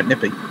to be quite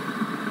nippy.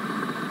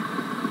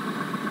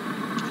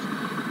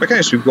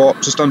 Okay, so we've got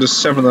just under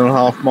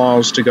 7.5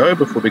 miles to go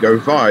before we go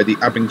via the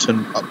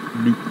Abington Up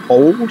Loop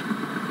Hold.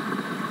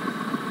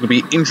 It'll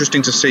be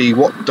interesting to see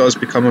what does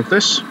become of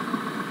this,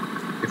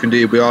 if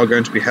indeed we are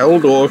going to be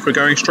held or if we're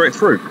going straight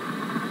through.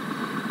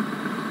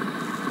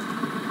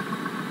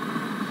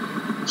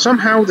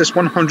 Somehow this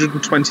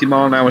 120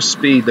 mile an hour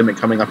speed limit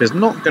coming up is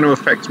not going to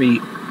affect me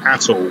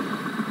at all.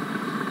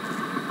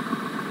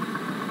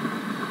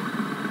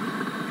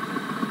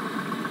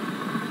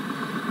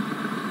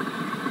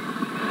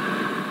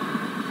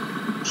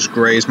 Just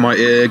graze my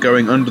ear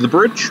going under the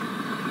bridge.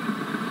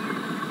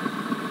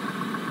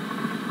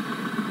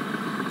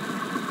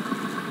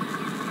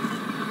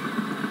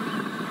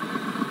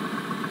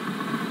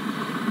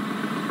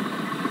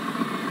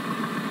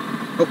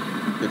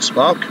 Oh, good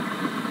spark.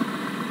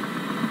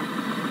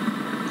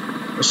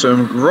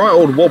 Some right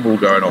old wobble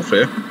going off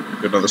here.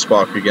 Got another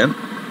spark again.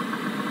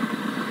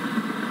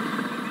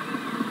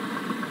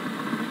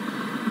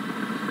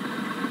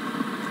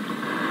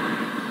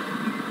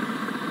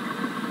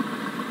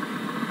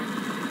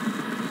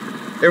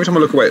 Every time I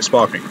look away, it's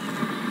sparking.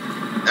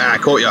 Ah,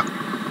 caught ya.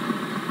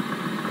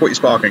 Caught you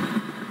sparking.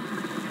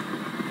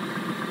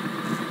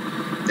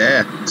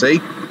 Yeah,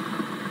 see?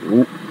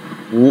 Ooh,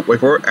 ooh, wait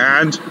for it,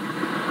 and...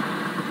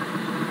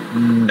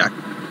 No.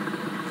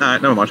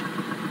 Alright, never mind.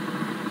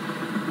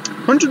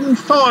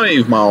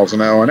 105 miles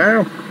an hour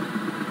now.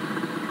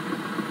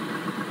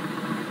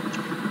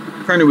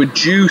 Apparently we're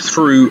due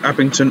through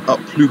Abington up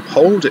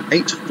Loophole at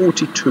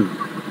 8:42.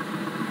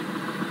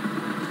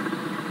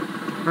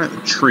 Right,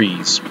 the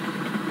trees.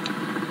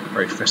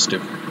 Very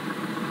festive.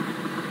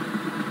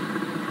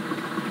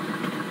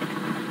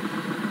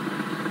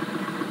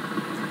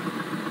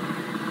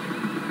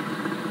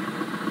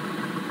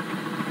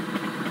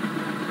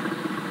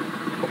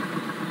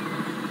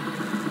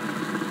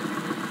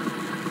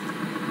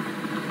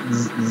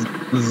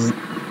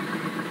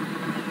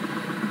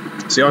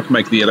 See, I can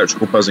make the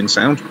electrical buzzing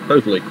sound,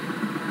 totally.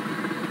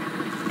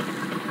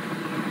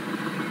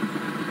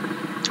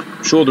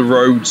 I'm sure the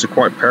roads are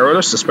quite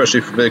perilous,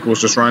 especially for vehicles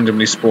just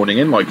randomly spawning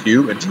in, like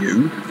you, and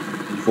your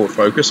Ford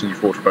Focus, and your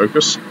Ford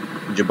Focus,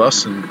 and your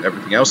bus, and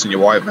everything else, and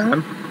your white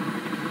van.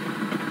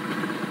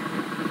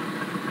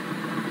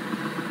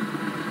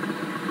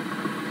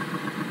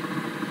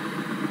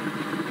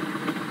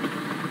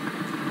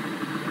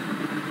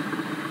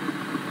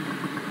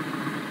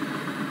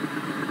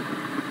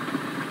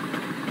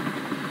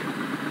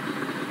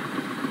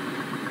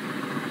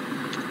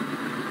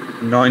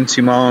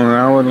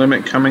 $90-mile-an-hour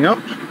limit coming up.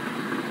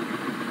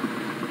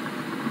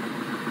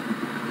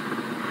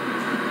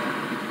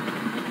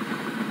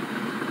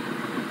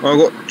 Well, I've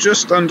got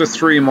just under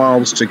 3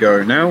 miles to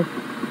go now,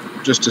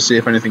 just to see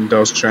if anything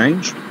does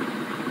change.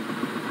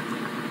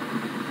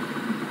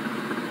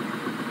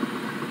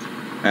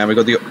 And we've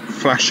got the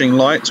flashing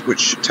light,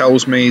 which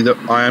tells me that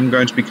I am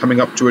going to be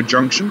coming up to a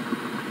junction.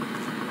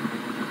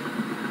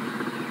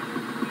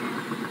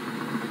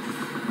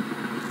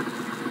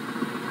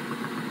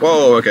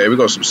 Whoa, okay, we've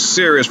got some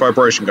serious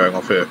vibration going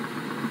off here.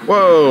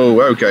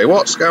 Whoa, okay,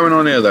 what's going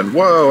on here then?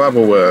 Whoa, have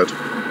a word.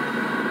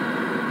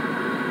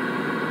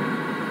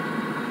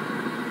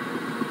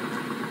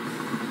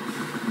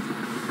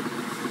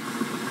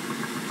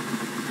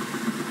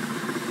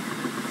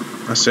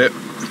 That's it.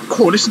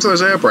 Cool, listen to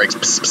those air brakes.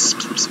 Pss, pss,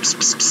 pss, pss,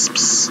 pss, pss,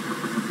 pss.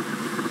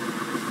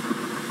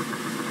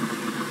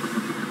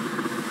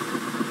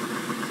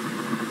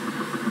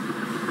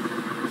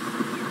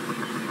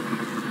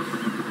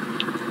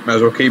 Might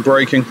as well keep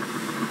braking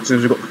as soon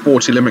as we've got the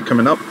 40 limit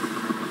coming up.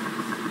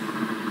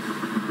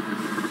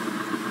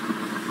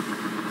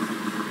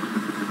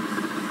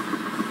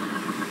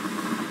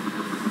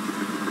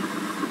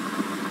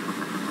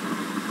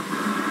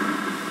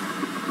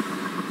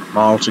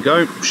 Mile to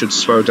go, should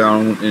slow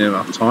down in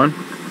enough time.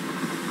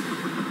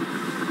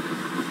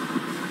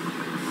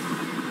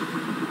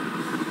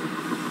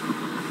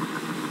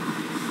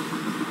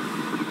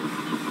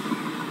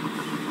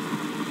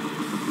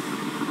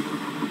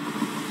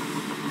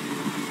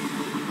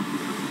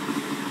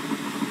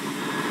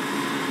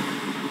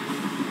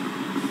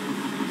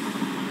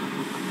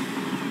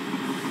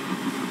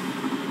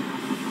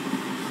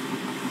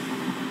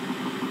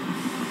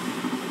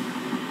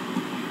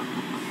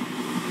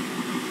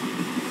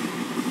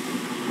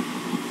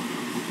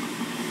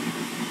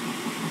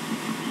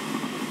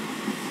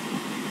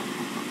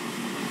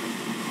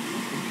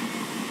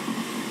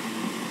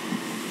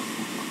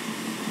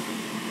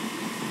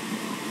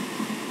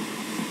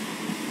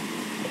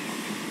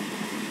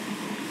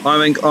 I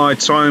think I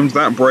timed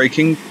that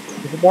braking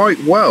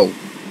quite well.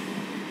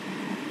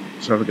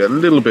 So I'll get a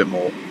little bit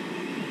more.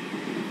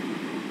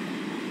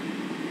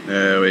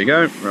 There we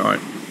go. Right.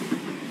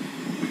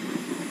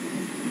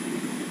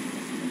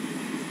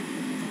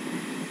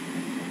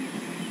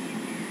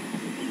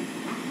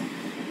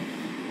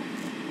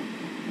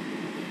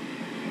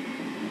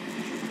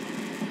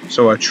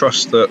 So I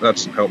trust that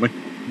doesn't help me.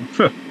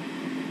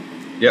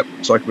 Yep,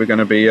 it's like we're going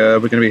to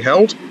be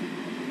held.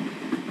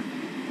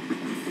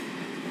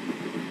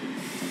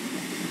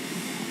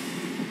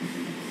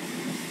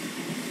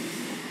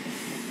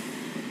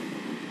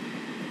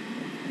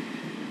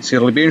 So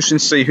it'll be interesting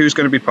to see who's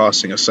going to be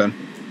passing us then.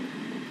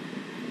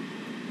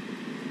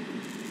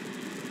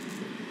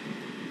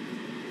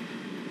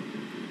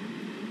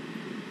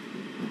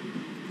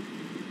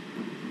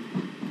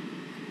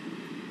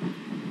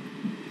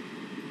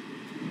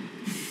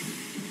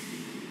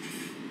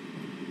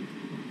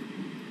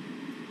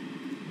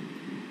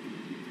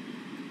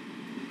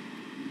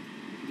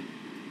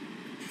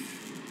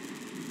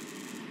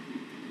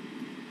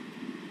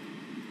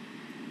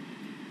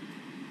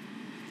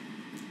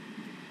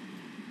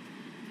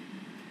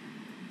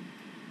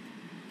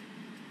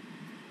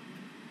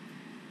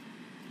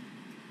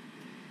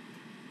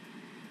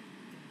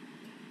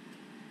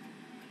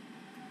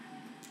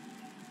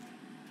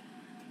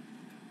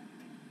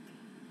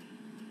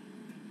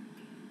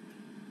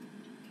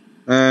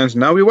 And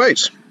now we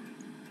wait.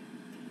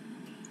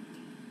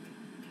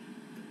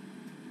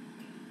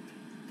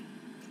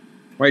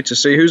 Wait to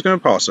see who's going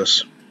to pass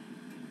us.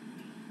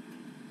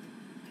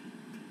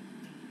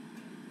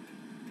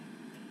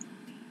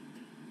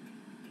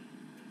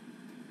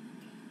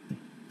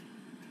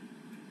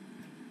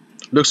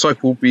 Looks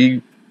like we'll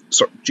be...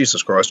 Sorry,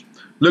 Jesus Christ.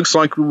 Looks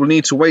like we will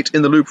need to wait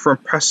in the loop for a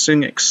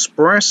passing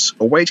express,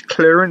 await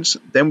clearance,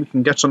 then we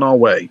can get on our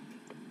way.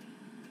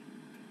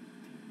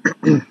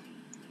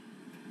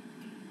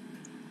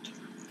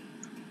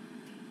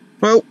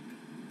 Well,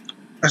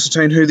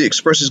 ascertain who the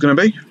express is going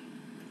to be.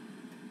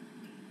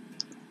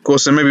 Of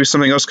course, there may be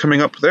something else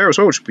coming up there as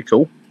well, which would be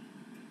cool.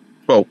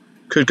 Well,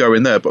 could go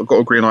in there, but I've got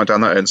a green light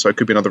down that end, so it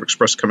could be another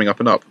express coming up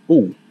and up.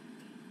 Ooh.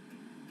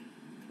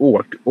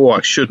 Oh,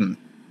 I shouldn't.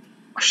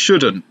 I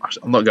shouldn't.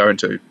 I'm not going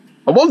to.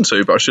 I want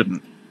to, but I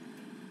shouldn't.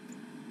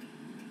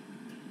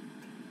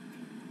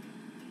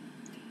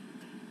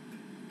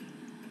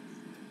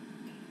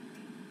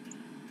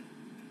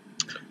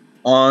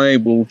 I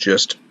will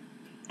just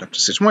have to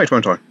sit and wait,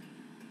 won't I?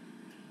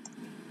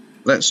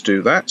 Let's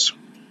do that.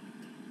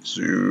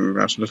 Zoom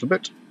out a little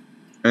bit.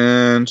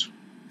 And...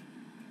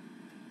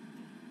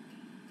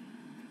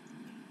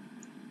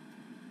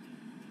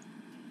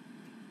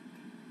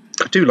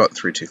 I do like the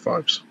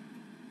 325s.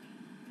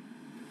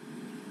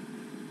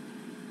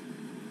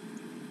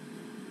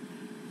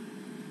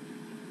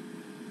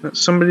 That's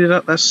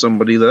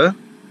somebody there.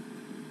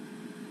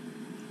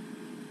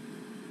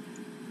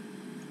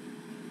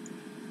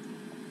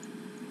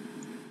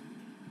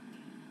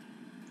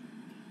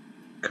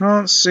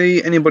 Can't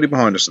see anybody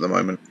behind us at the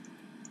moment.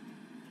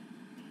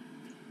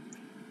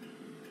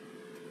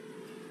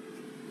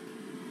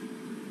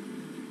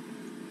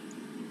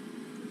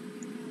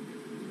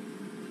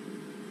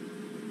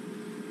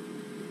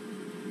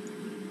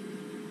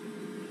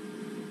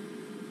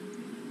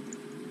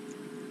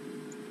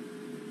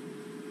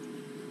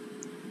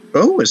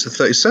 Oh, it's the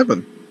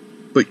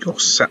 37. But you're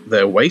sat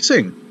there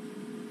waiting.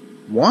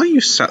 Why are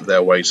you sat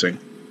there waiting?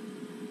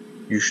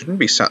 You shouldn't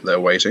be sat there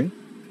waiting.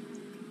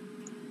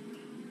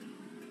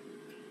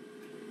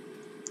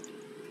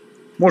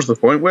 What's the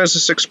point? Where's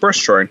this express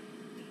train?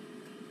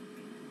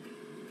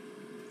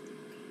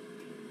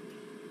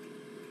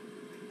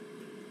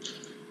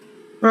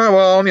 Oh,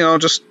 well, you know, I'll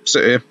just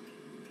sit here.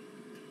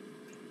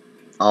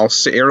 I'll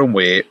sit here and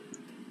wait.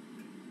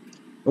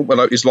 Oh,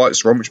 well, his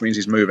lights are on, which means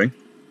he's moving.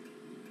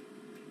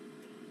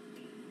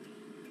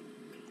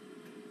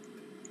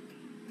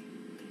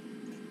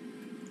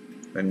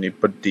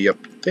 Anybody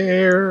up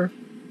there?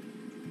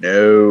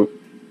 No.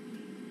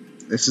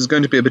 This is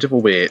going to be a bit of a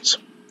wait.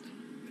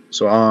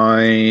 So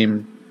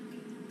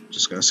I'm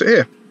just going to sit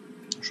here.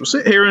 I shall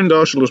sit here and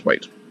I shall just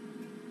wait.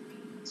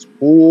 That's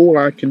all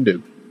I can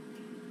do.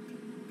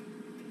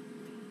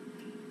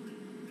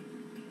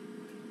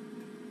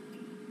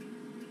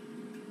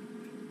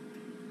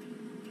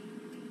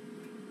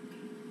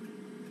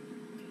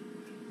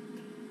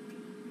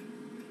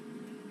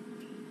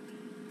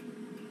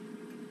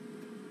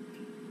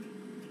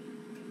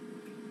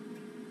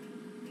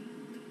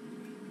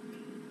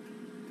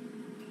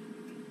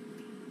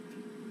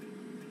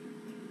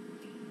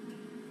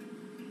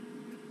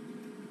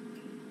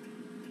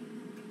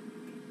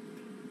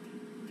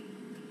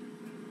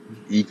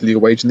 Eagerly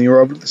awaiting the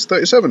arrival of this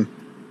 37.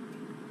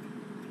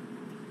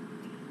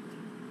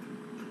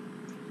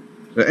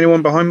 Is there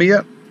anyone behind me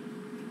yet?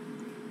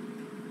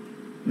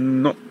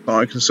 Not that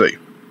I can see.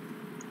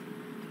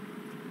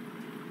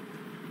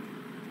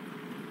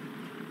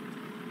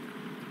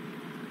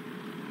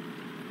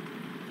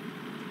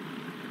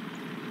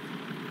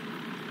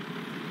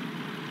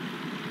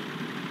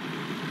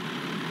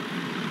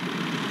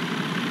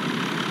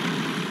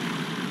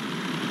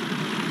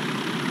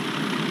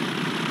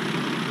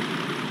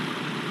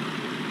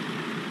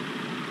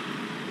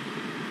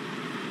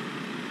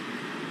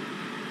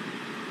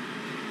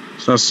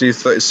 So I see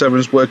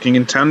 37s working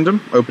in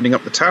tandem, opening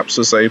up the taps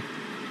as they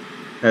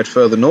head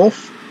further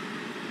north.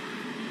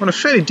 On a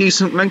fairly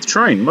decent length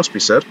train, must be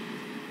said.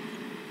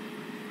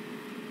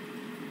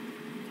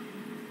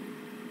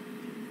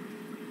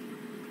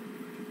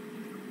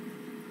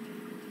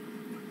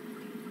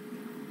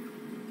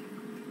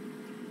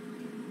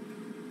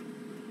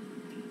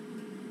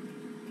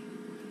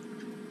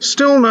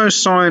 Still no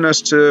sign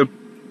as to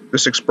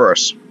this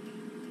express.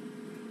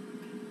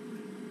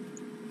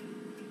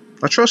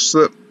 I trust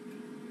that...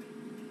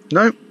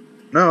 No,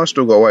 I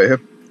still got to wait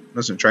here.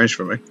 Hasn't changed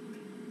for me.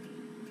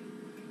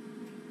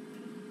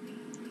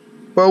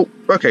 Well,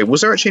 okay,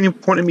 was there actually any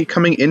point in me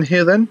coming in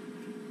here then?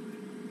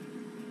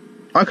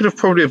 I could have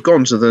probably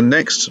gone to the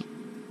next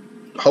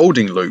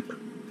holding loop.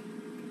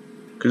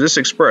 Because this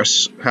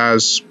express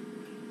has...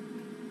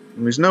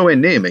 is nowhere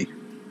near me.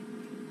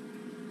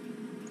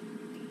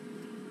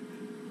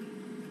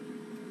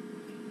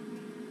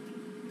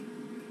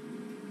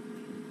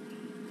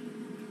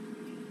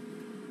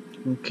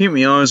 I'll keep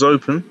my eyes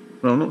open,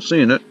 but I'm not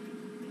seeing it.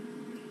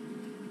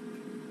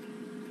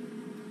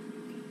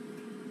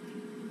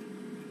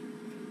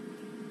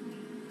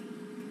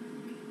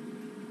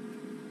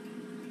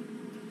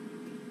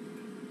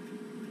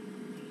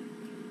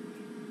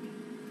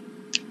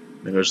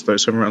 There goes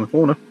 37 around the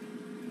corner.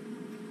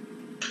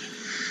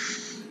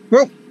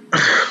 Well,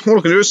 all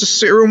I can do is just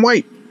sit here and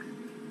wait.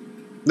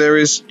 There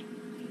is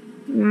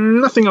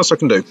nothing else I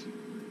can do.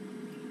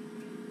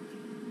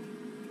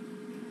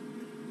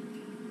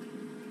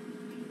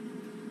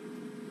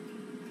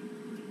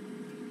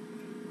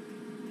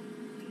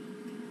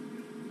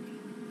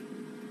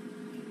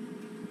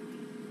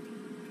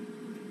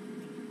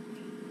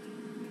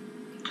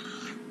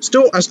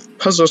 Still as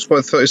puzzled as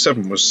why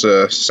 37 was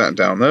sat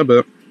down there,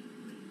 but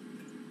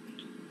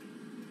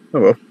oh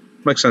well,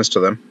 makes sense to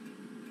them.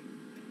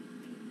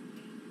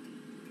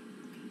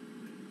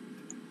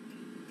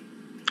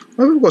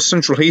 I think we've got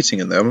central heating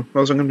in there,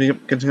 otherwise I'm going to be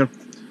getting a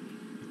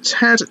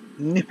tad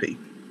nippy.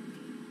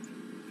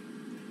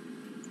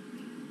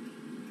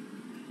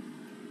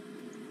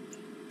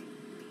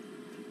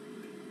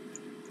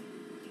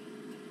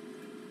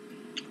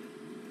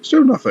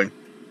 Still nothing.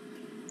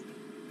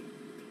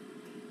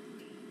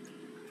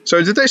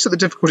 So did they set the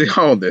difficulty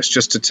high on this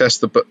just to test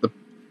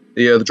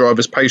the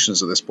driver's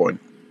patience at this point?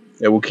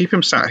 Yeah, we'll keep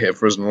him sat here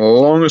for as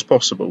long as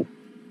possible.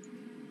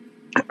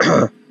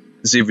 And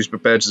see if he's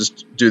prepared to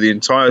just do the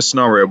entire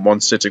scenario in one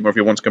sitting, or if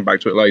he wants to come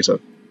back to it later.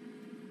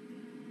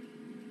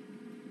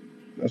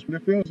 That's what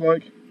it feels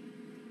like.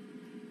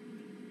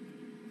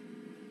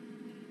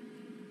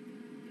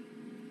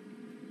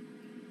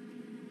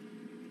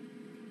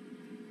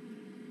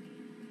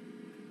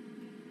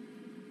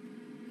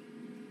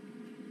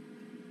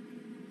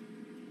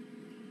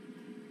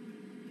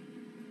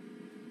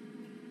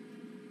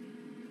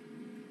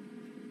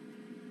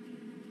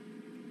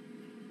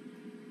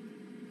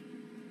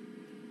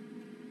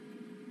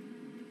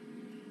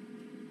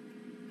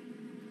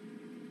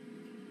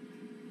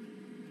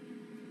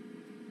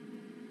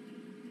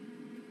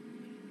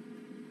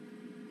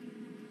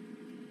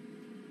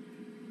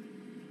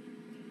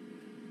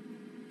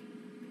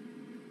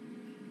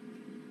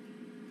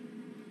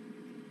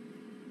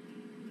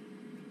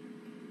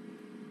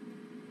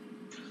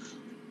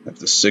 Have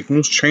the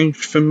signals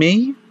changed for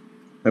me?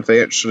 Have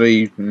they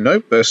actually...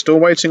 Nope, they're still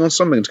waiting on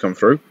something to come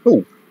through.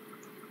 Oh.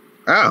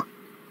 Ah,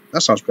 that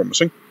sounds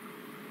promising.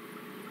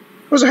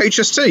 Where's a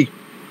HST?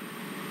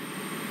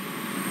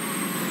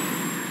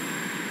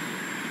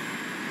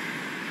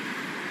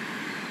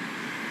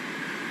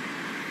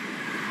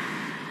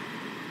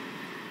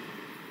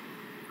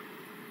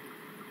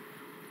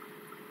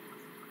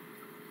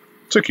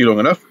 Took you long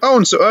enough. Oh,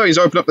 and so he's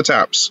opened up the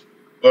taps.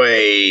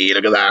 Oi,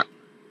 look at that.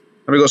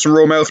 And we've got some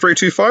Royal Mail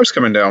 325s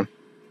coming down.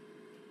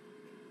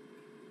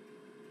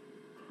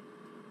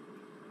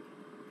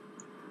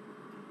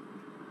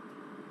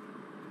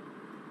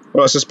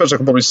 Well, I suspect I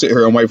can probably sit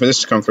here and wait for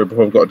this to come through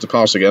before I've got it to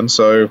pass again,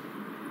 so...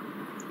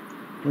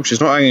 Oh, she's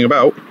not hanging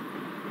about.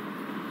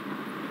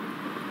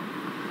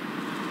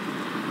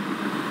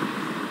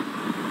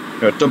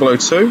 Got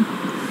 002.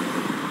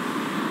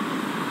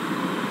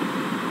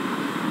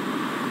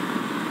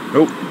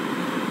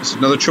 Oh, this is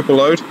another triple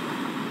load.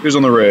 Who's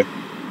on the rear?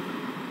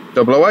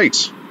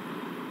 008.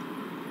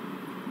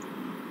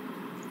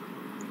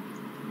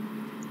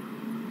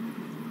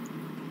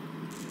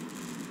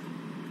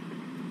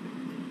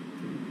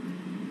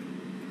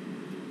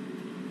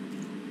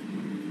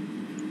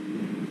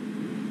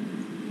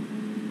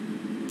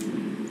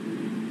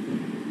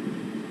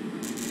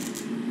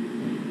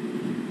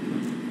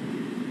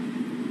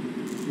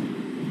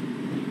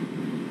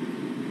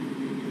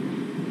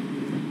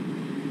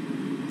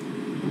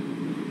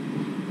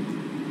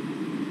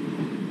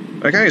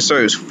 Okay, so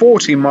it's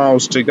 40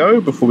 miles to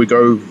go before we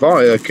go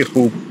via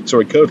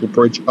Kirtle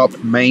Bridge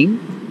up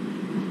Main.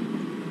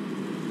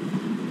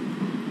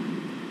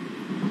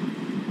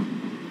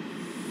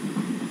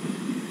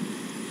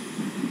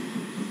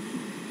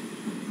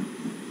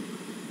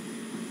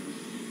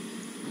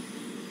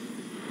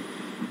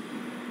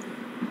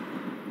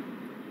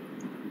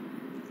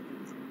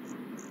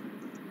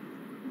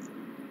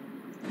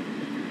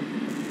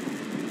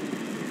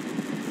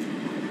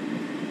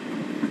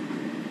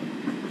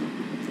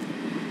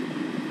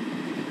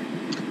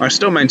 I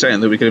still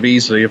maintain that we could have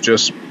easily have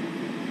just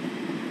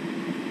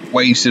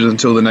waited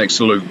until the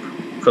next loop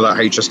for that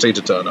HST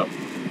to turn up.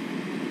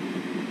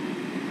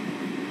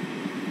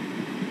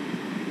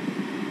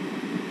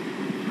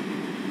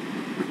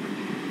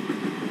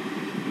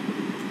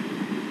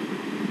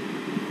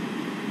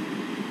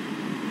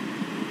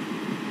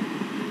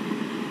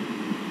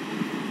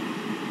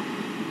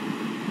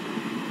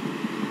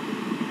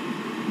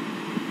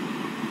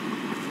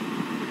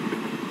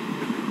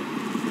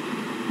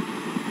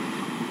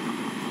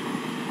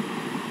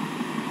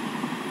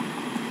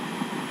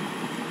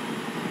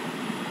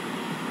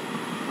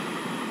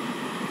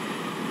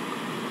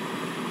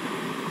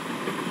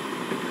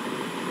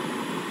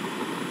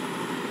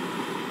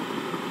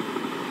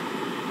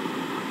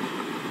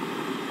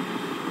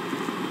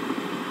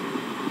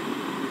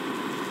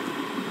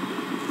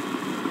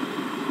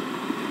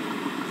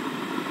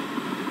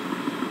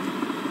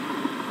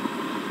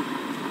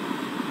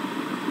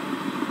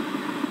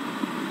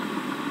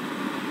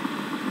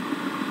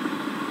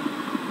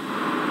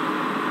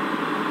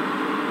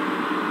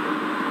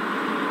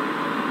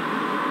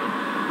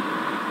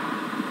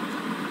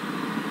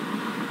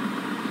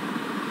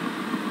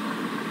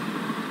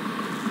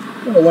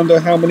 I wonder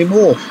how many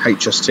more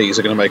HSTs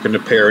are going to make an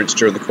appearance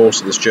during the course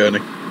of this journey.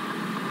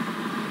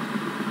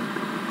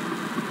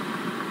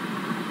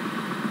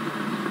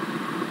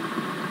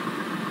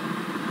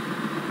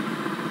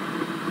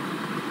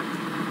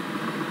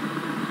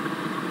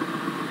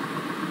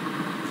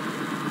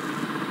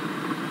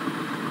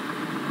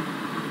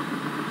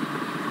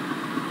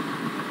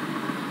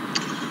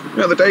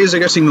 Yeah, the days are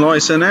getting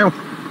lighter now.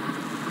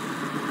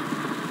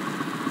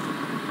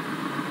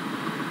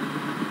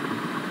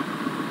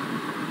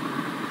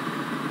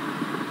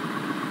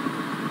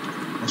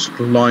 That's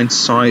a line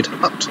side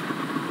hut.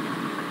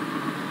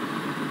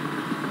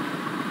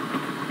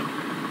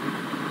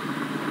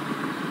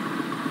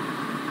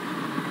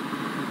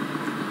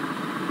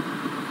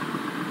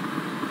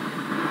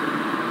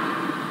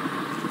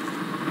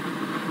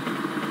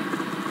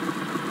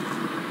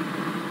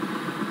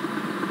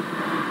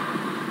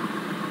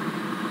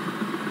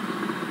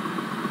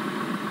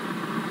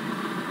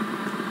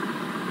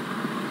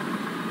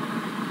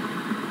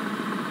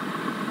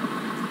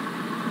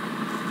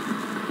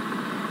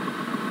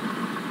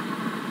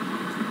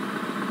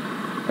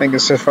 I think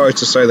it's fair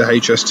to say the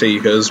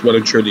HST has well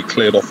and truly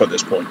cleared off at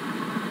this point.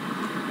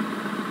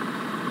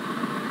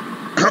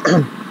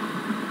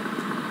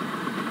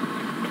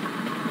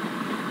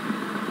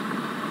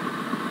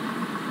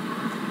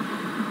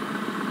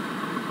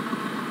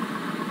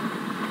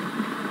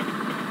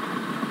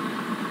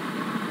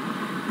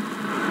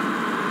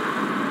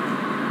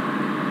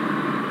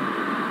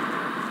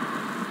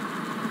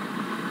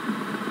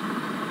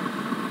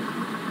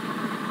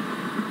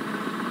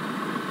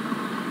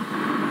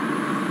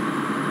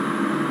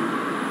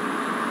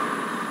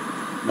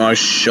 Nice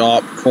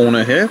sharp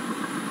corner here.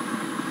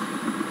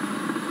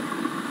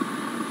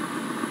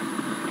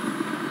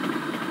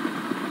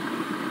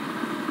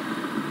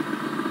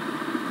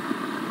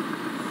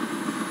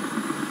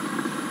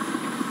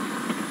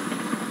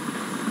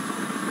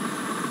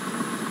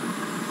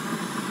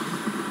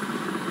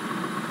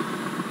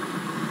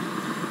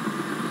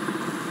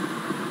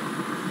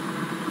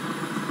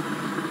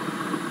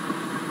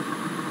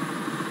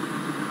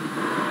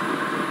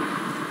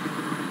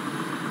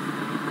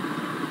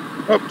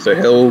 Up the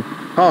hill,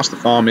 past the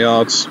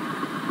farmyards.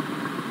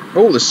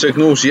 Oh, the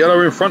signal's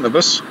yellow in front of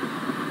us.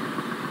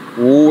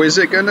 Oh, is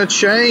it going to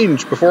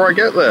change before I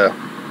get there?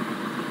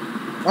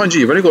 Mind you,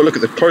 you've only got to look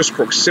at the close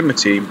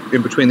proximity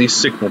in between these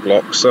signal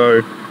blocks,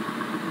 so,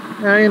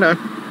 yeah, you know.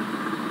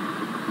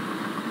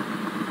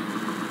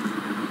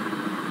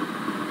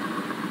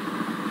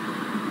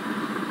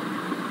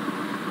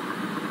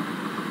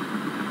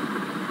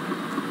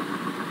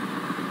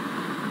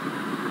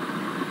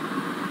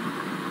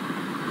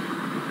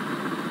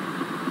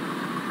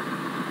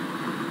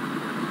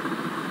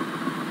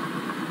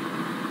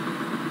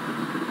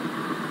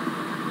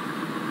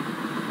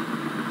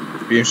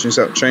 Be interesting to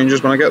see how it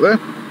changes when I get there.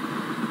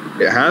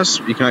 It has.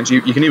 You can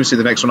even see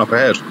the next one up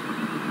ahead,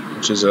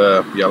 which is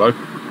yellow.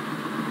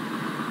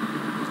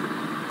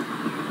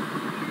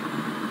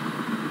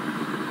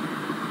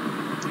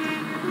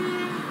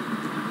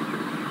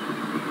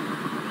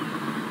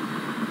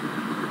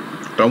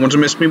 Don't want to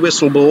miss me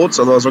whistle boards,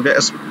 otherwise I'll get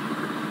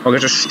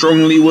a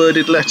strongly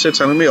worded letter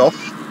telling me off.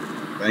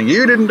 Saying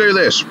you didn't do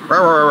this. Rah,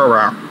 rah,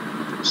 rah,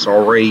 rah.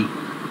 Sorry.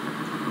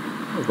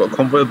 I've got a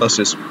convoy of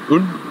buses.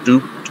 Un, deux,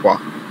 trois.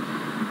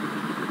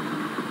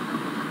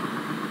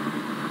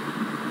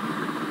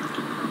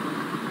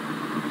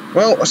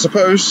 Well, I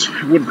suppose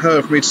it wouldn't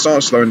hurt for me to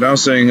start slowing down,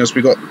 seeing as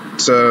we got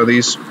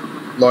these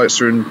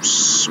lights are in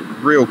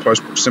real close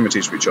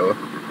proximity to each other.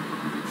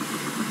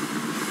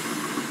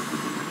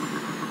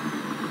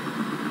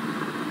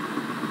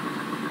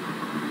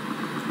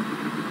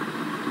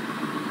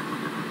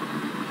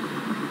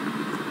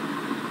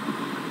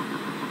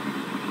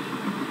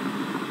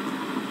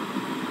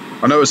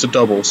 I know it's a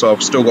double, so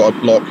I've still got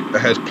a block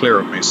ahead clear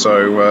of me,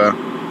 so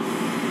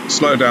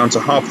slow down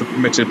to half the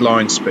permitted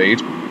line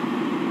speed.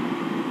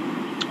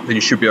 Then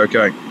you should be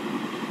okay.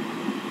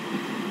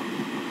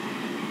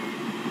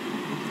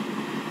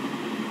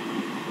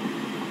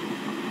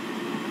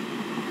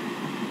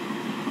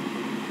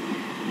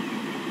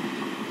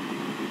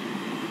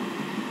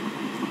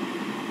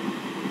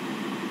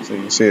 So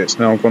you can see it's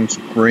now gone to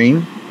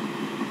green.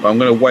 But I'm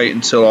going to wait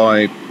until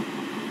I'm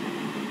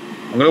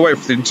going to wait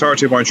for the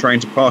entirety of my train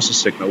to pass the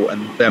signal,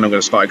 and then I'm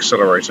going to start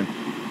accelerating.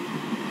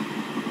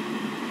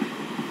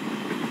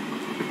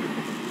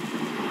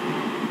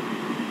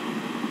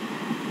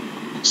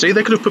 See,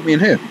 they could have put me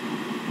in here.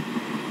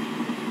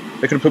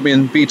 They could have put me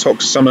in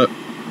Vitox Summit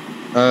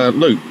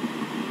Loop,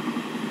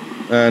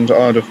 and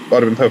I'd have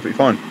been perfectly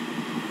fine.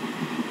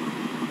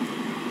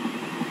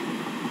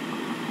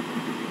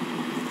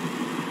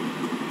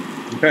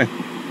 Okay,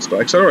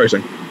 start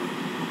accelerating.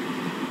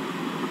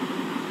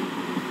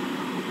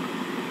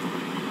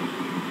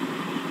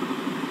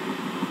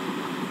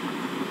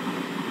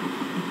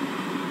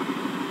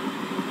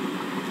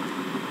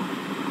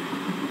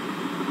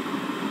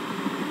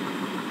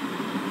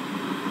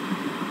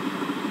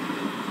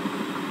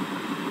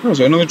 Oh,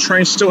 so another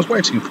train still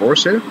waiting for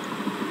us here.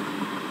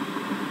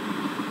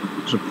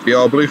 It's a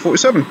VR Blue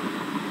 47.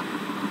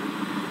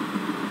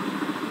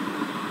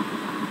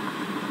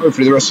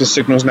 Hopefully the rest of the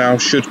signals now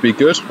should be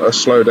good.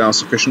 Slow down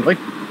sufficiently.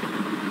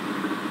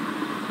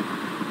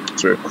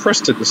 So we've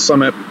crested the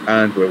summit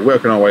and we're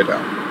working our way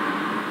down.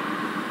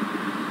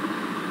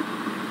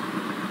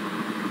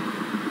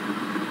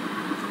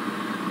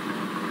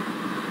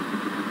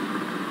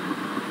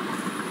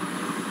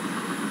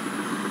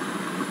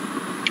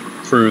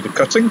 through the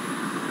cutting.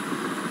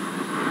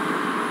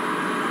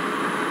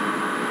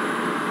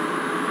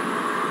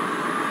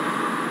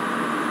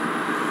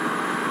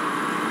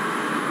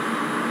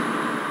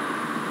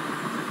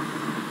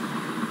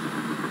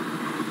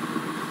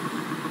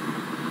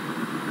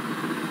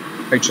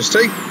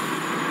 HST.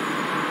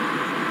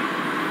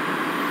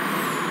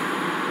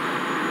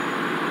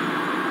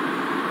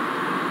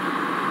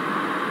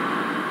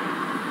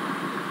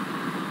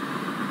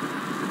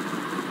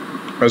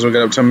 As we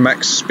get up to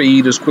max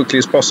speed as quickly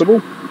as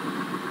possible.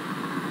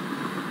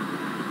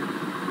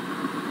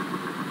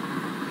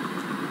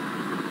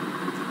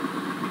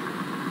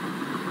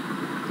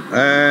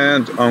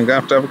 And I'm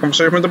going to have a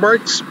conversation with the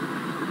brakes.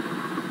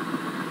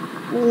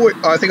 Ooh,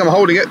 I think I'm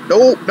holding it.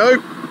 Oh, no.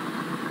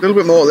 A little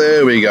bit more.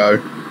 There we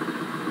go.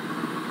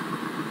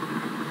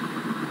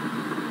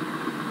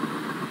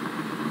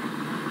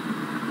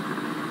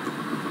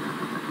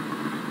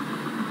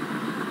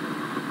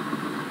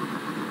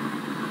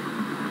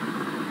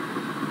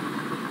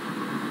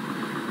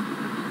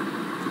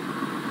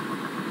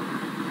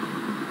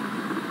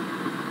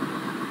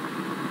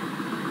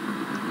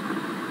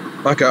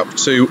 Back up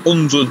to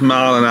 100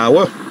 mile an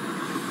hour.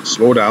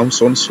 Slow down,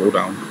 son, slow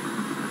down.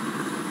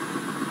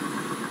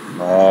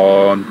 Come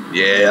on.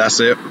 Yeah, that's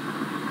it.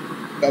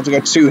 Don't have to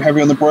go too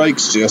heavy on the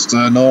brakes. Just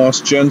a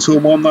nice, gentle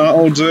one.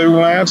 That'll do,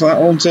 lads.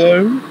 That'll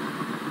do.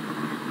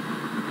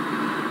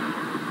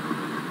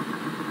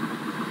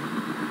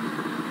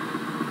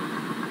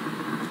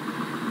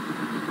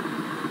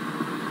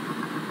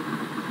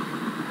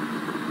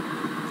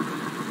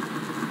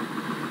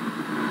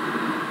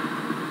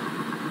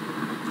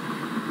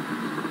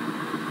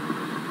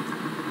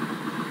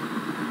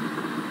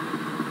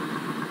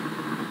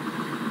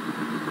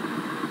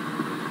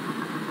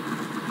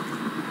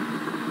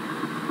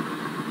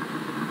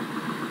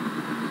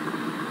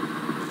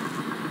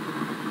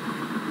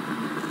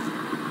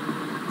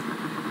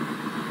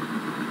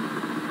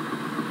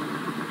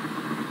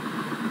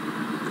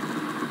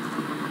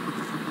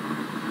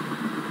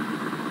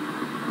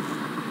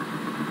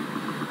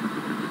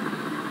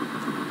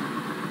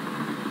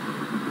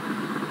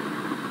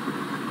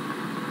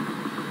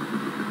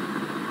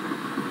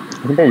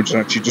 I can probably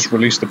just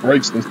release the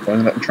brakes this time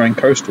and let the train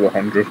coast to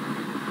 100.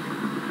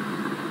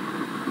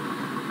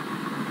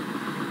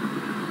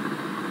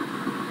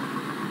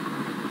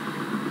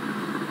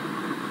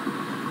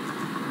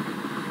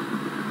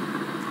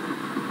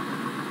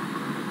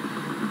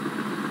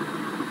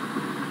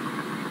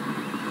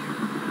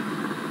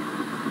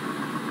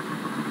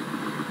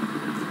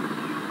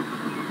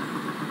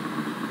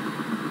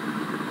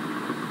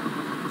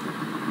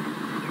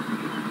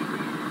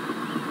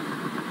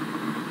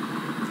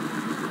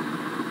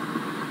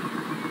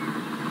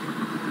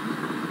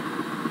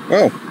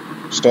 Well,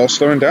 start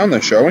slowing down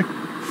then, shall we?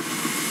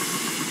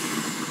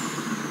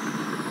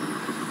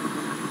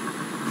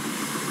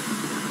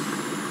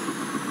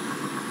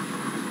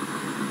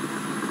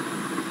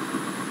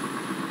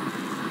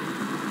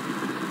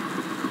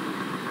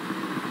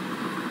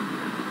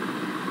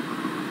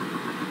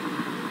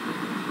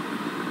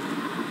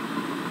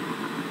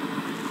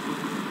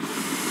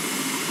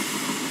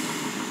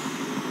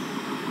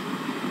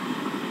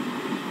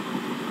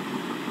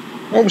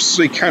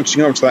 Obviously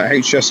catching up to that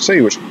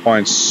HST, which I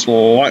find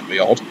slightly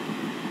odd.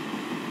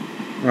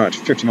 Right,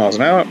 50 miles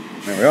an hour.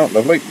 There we are,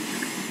 lovely.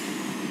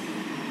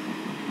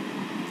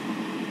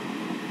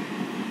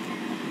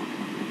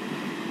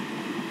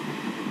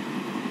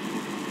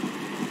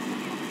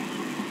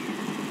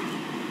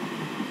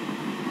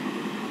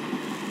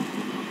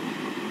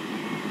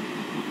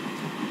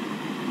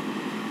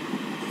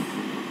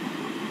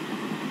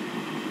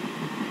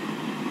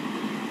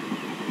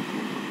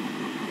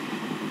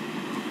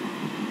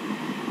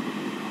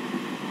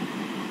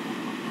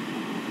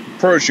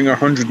 Approaching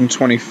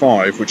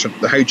 125, which the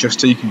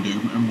HST can do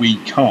and we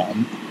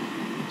can't.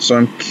 So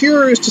I'm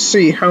curious to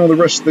see how the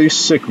rest of these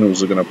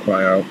signals are going to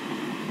play out.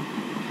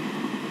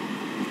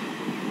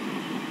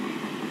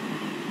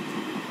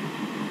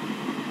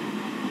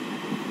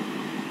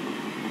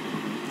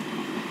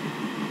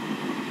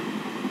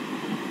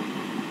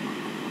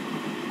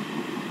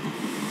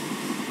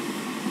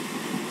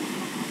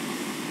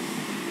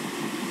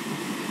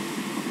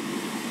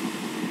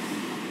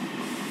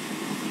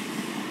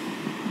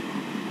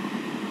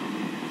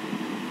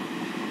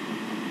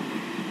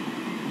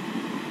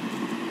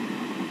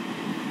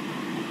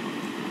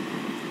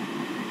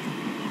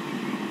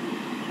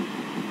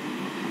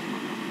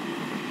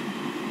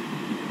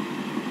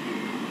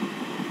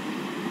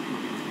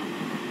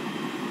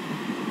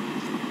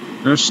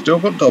 No, still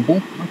got double,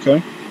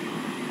 okay.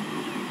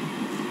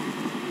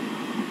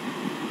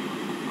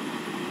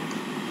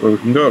 Well, we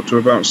can go up to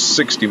about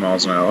 60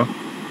 miles an hour.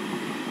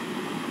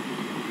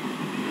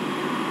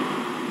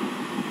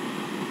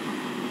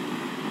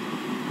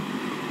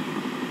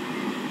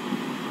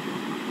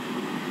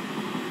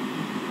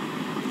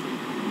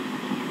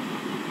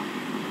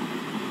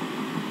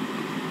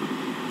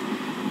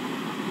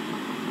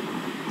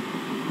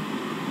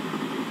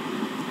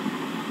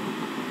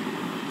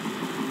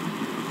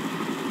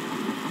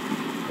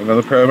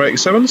 Another pair of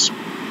 87s.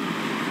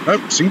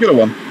 Oh, singular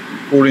one.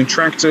 Boarding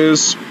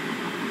tractors.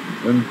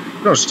 And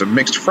no, it's just a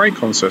mixed freight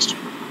consist.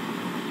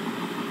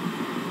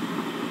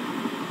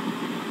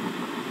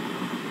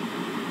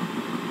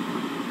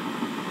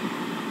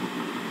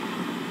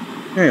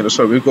 Okay, looks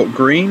like we've got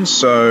green,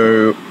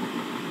 so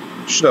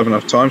should have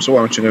enough time. So what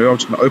I'm actually going to do, I'm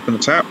just going to open the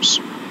taps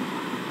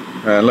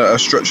and let her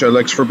stretch her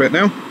legs for a bit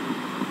now.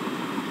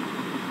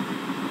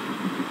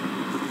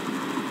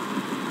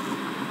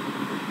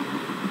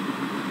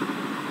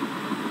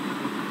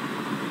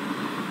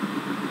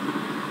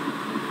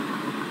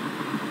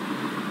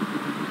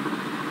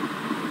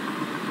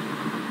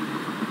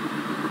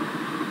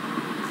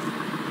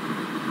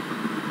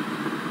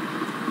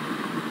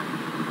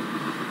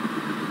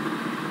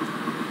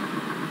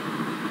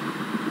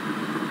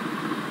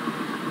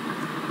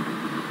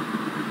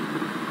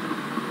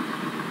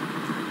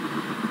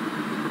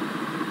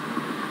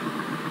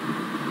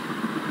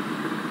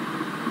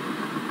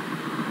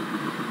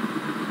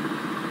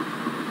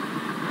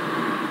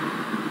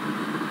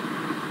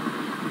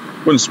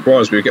 Wouldn't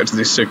surprise me if we get to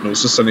these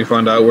signals to suddenly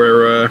find out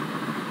we're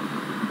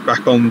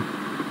back on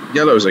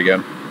yellows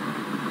again.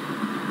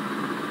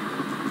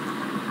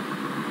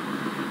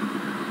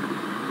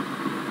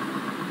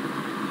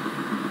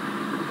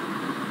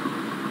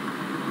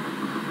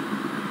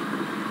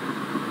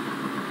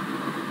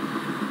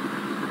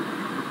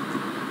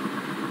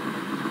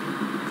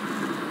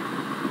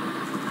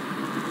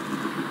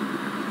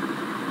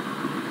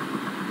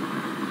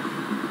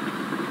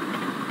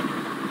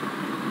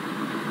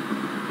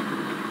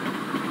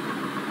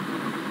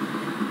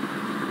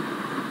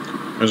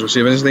 As we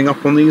see if anything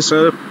up on these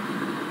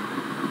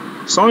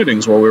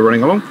sidings while we're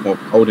running along, or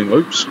holding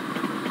loops.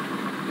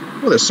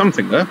 Well, there's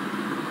something there.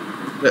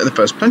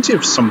 There's plenty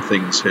of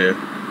somethings here.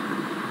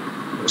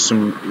 Got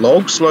some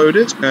logs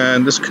loaded,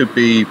 and this could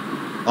be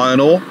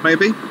iron ore,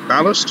 maybe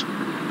ballast.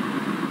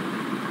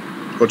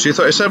 Got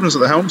 237s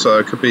at the helm, so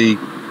it could be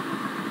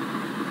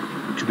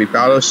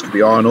ballast, could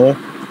be iron ore,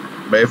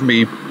 may even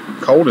be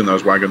coal in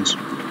those wagons.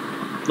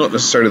 Not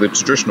necessarily the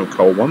traditional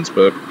coal ones,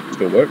 but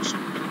still works.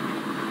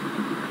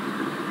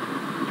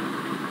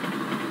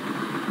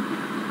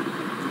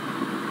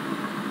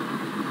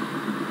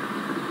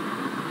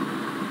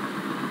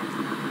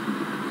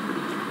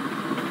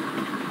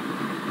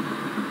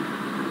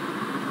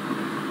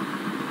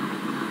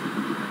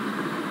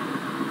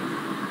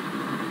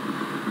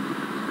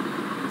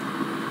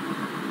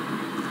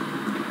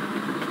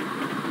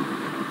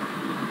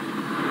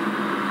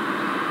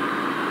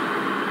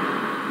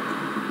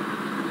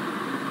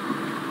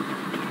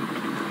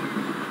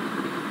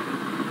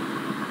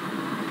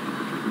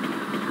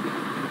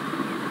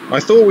 I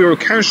thought we were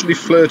casually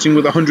flirting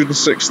with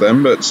 106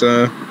 then, but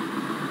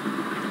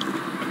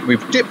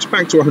we've dipped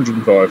back to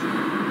 105.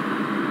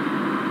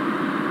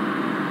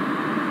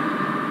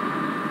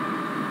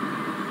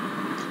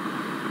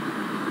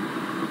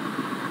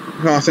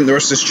 I think the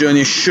rest of this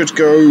journey should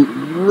go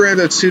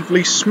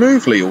relatively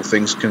smoothly, all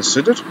things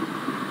considered.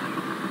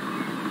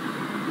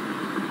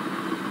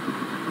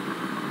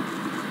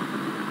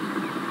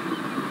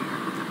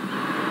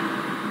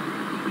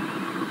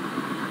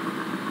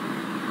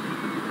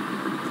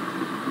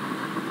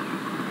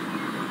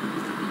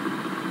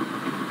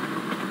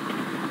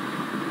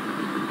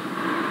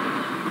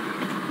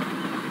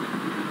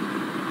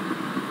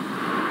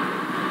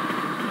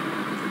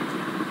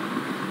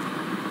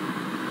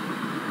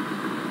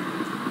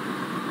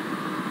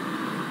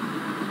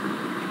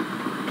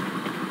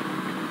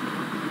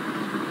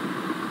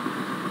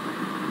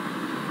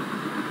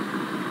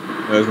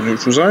 There's the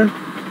neutral zone.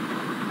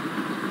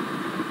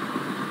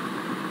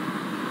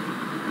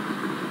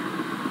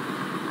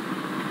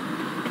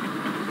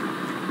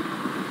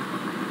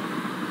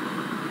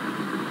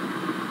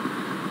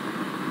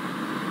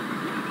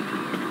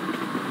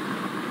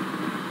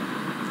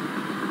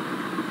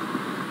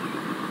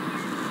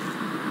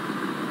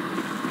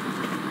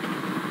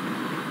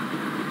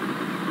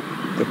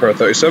 The Pro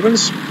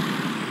 37s.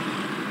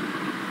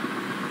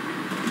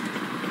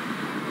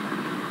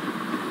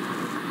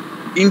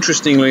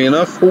 Interestingly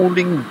enough,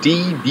 hauling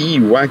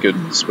DB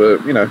wagons,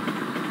 but you know,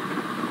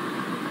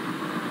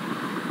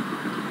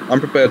 I'm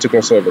prepared to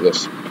gloss over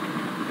this.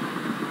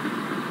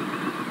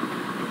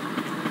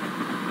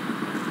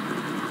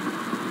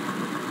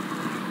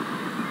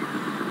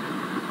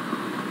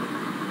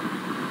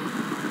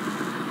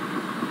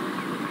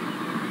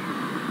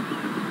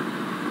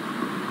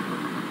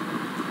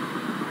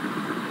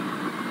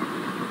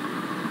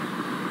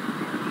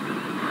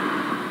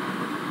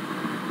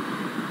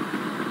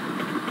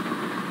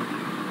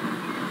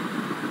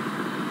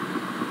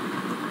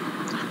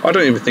 I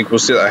don't even think we'll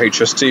see that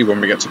HST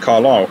when we get to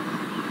Carlisle.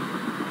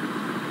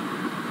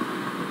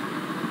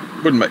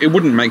 It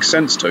wouldn't make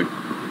sense to.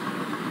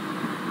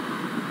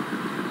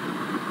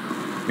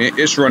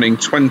 It's running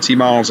 20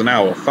 miles an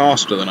hour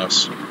faster than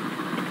us.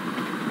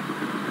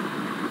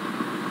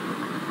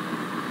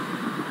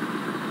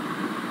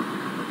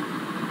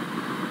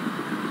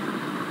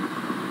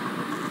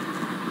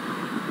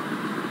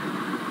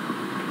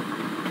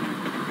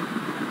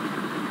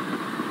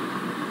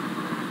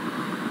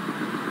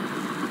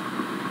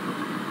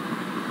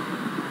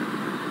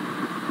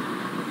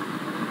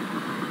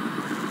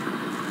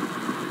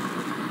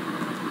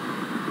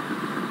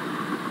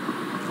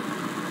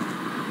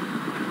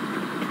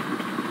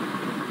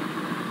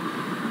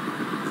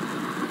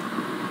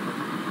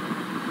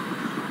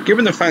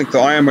 given the fact that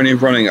I am only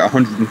running at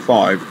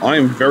 105, I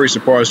am very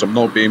surprised I'm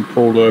not being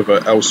pulled over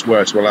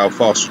elsewhere to allow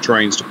faster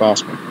trains to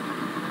pass me.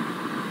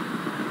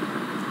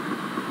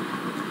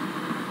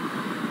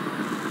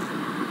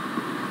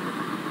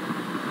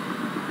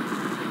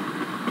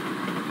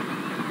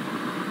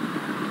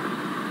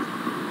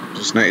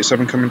 There's an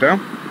 87 coming down.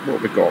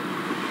 What have we got?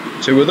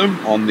 2 of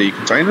them on the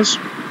containers.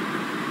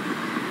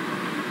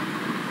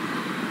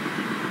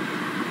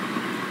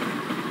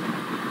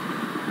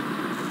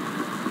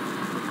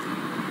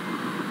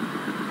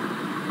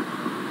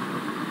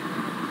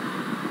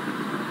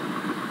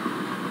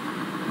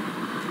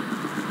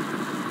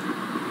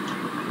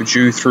 We're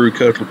due through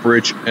Kirtle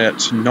Bridge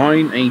at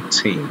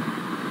 9:18.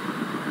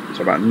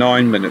 So about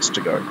 9 minutes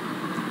to go.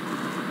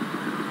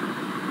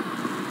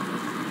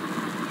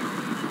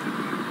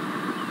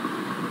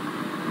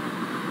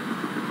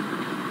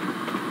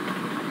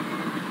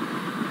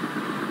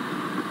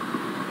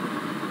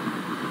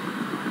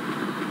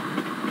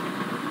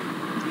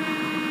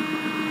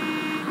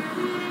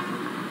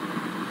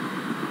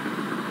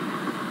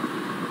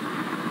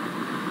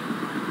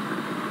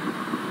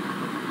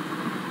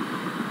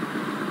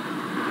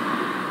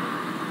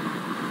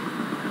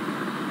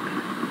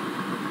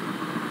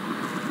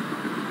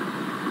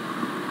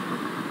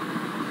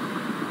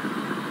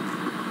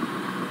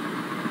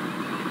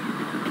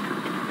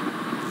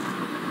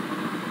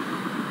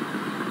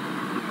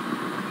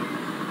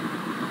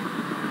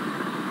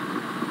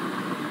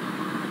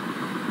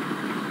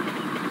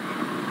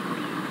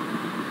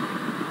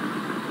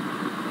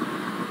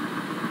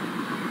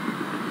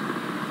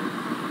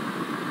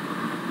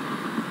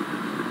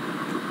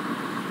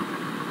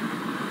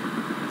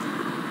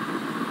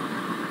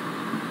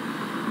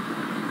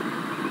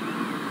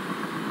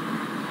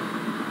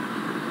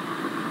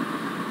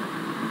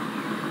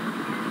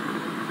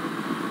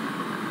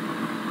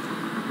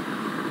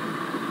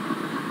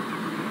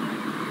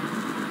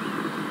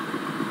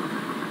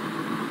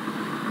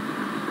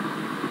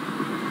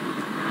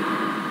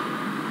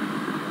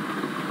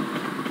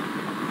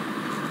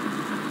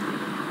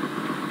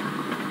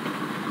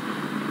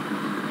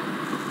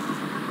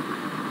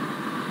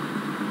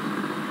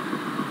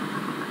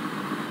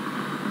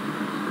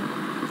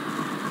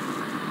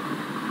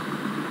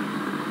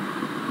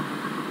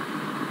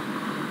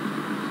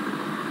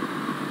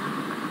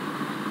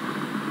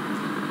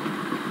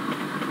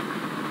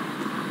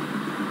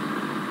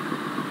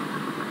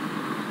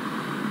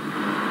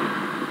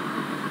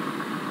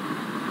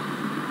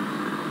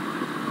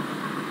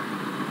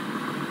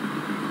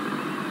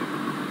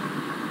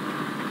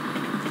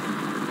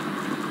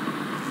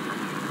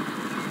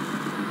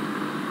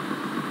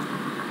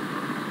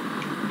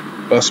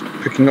 Bus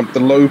picking up the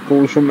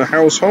locals from the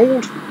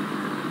household.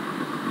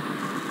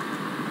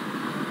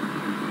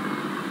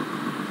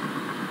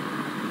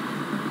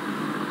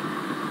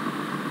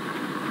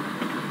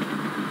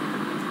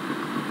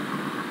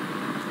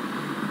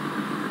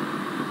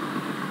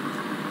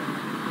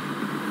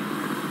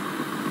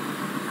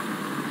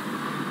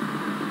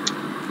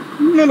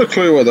 Not a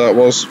clue what that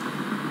was.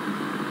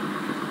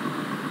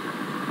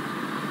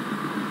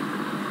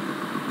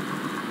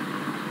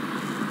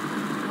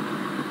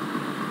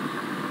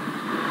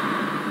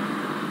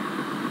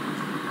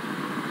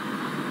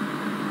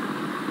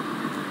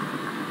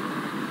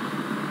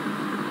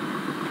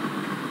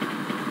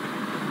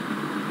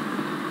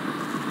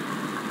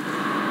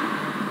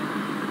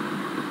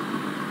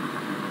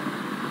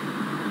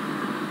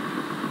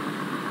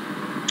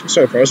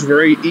 So far, it's a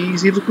very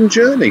easy little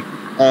journey.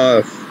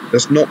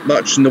 There's not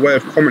much in the way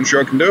of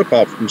commentary I can do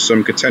apart from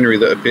some catenary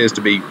that appears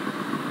to be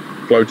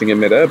floating in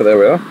midair, but there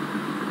we are.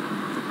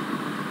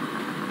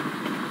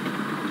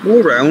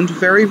 All round,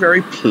 very,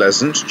 very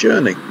pleasant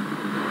journey.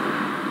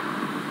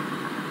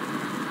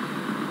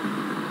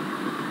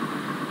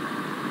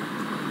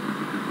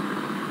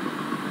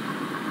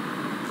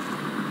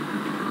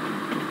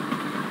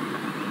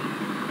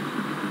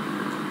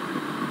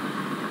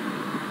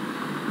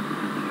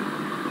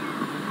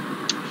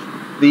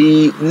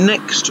 The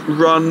next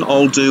run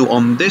I'll do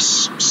on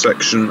this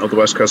section of the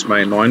West Coast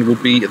Mainline will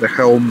be at the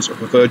helms of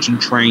a Virgin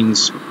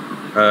Trains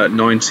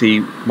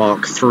 90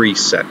 Mark III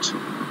set.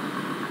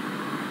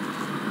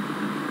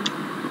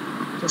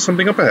 There's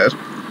something up ahead.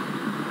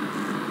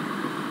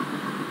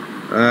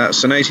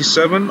 It's an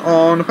 87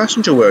 on a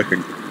passenger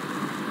working.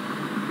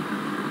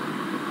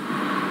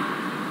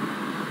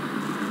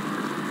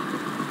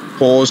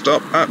 Paused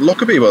up at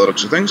Lockerbie by the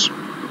looks of things.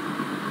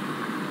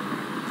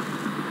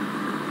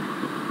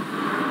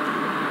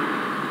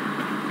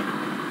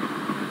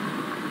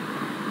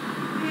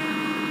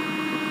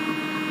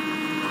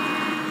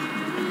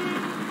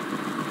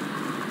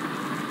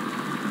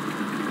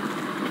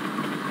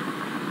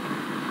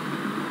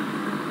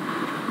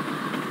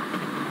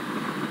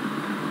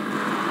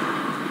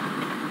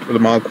 With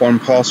a Mark I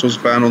parcels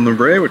van on the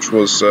rear, which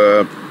was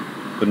the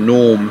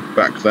norm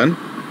back then.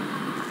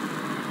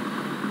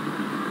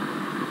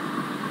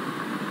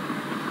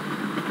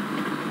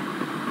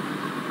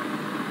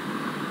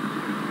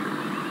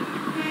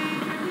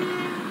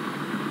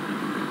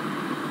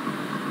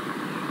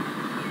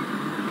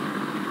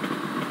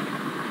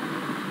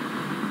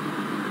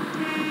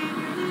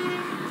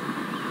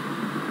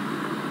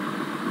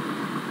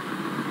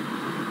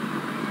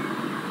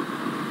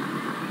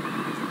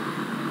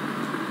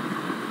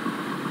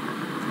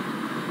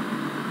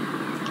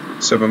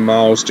 7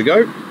 miles to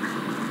go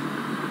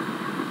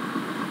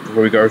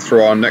before we go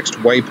through our next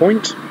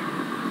waypoint.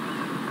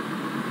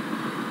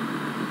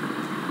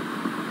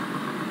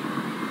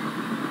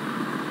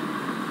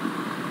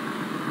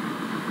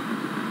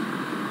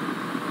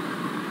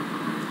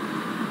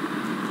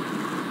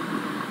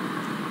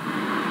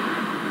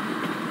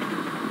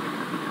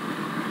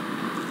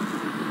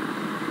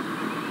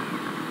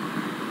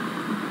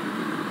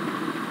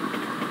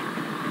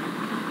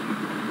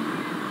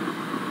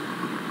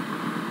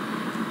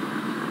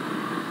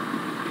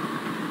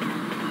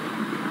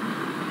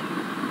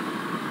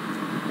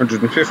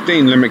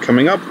 $115 limit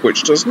coming up,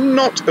 which does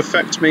not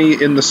affect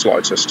me in the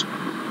slightest.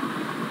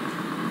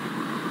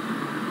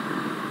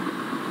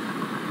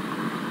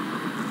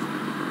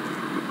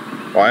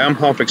 I am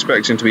half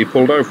expecting to be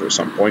pulled over at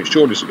some point,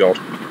 surely to God.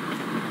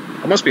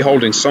 I must be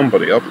holding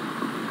somebody up.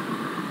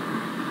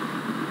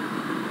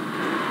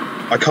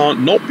 I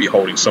can't not be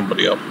holding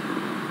somebody up.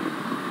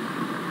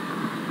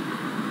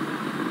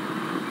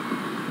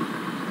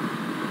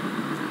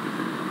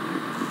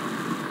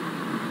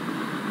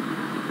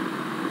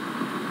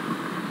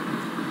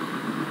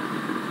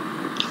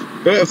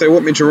 But if they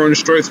want me to run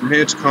straight from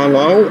here to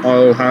Carlisle,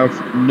 I'll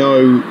have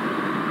no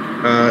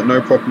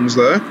problems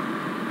there.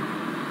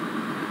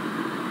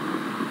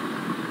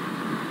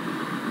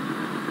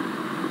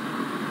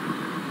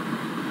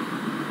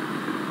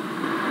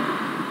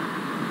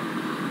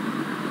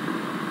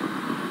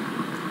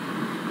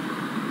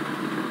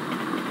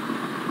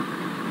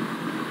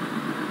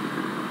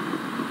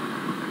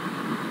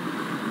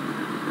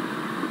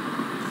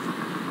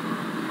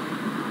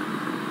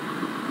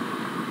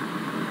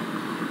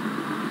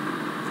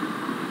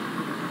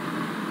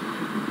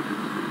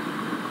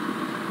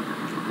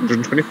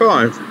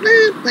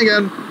 $125.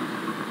 Again,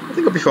 I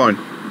think I'll be fine.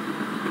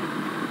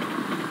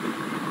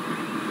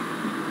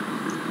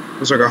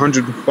 Looks like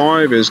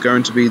 105 is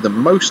going to be the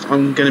most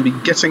I'm going to be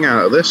getting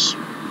out of this.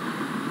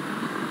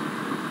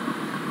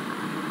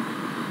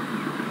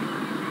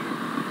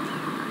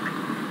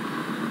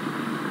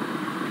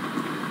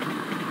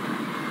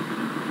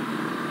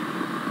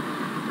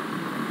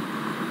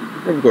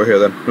 What have we got here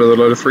then? Another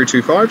load of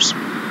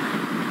 325s.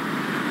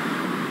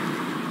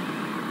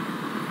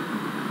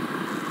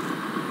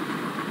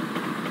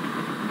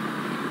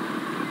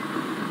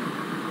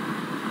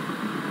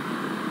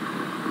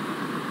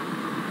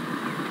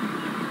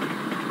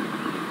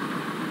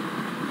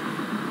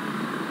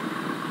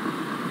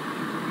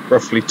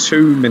 Roughly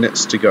 2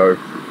 minutes to go.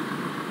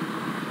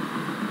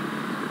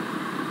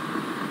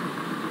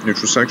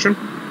 Neutral section.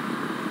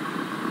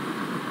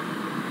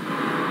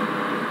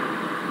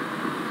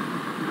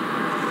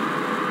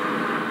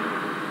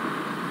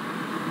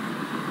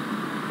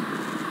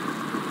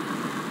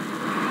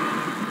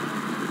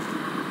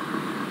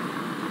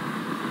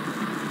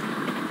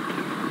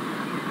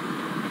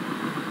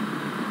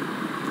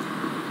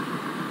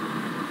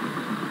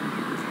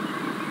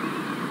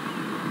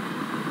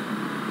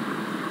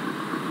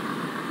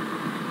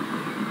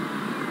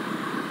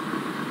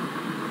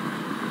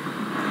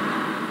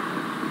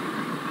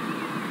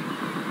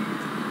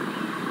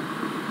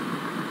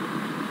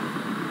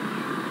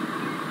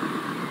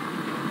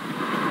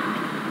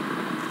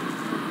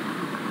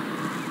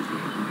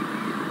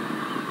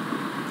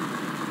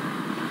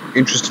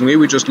 Interestingly,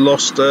 we just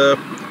lost a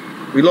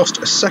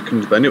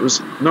second then. It was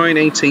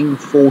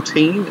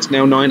 9:18:14, it's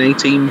now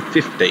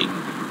 9:18:15.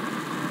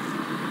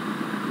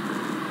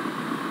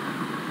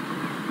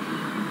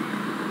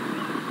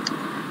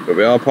 But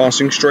we are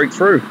passing straight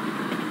through.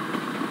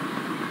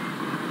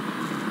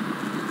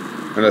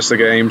 Unless the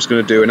game's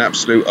going to do an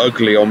absolute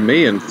ugly on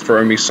me and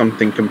throw me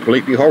something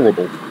completely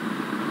horrible.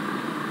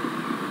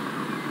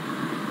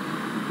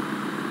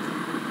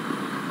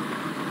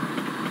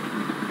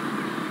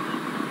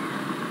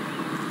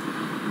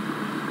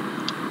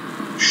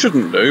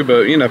 Shouldn't do,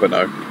 but you never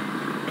know.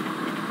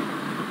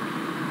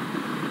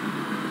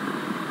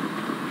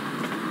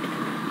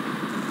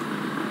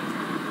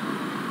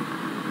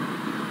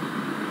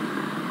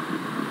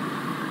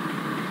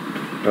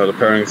 Another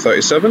pairing of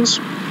 37s.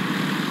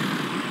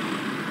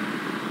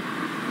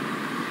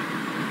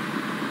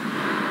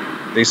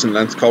 Decent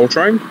length coal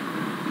train.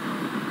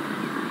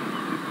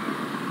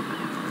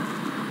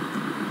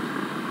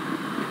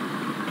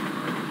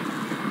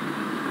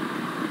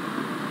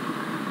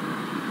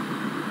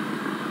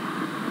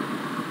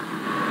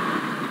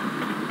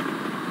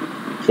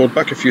 Forward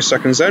back a few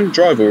seconds then.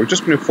 Driver, we've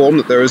just been informed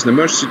that there is an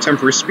emergency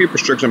temporary speed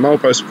restriction at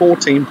milepost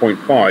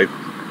 14.5.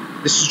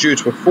 This is due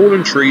to a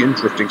fallen tree and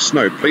drifting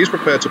snow. Please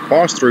prepare to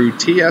pass through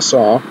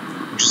TSR,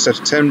 which is set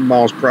at 10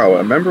 miles per hour.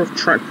 A member of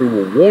track crew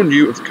will warn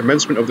you of the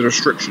commencement of the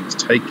restrictions.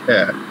 Take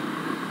care.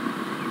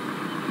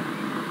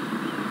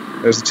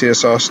 There's the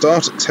TSR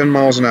start at 10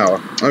 miles an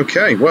hour.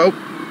 Okay, well,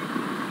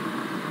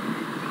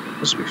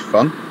 this will be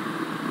fun.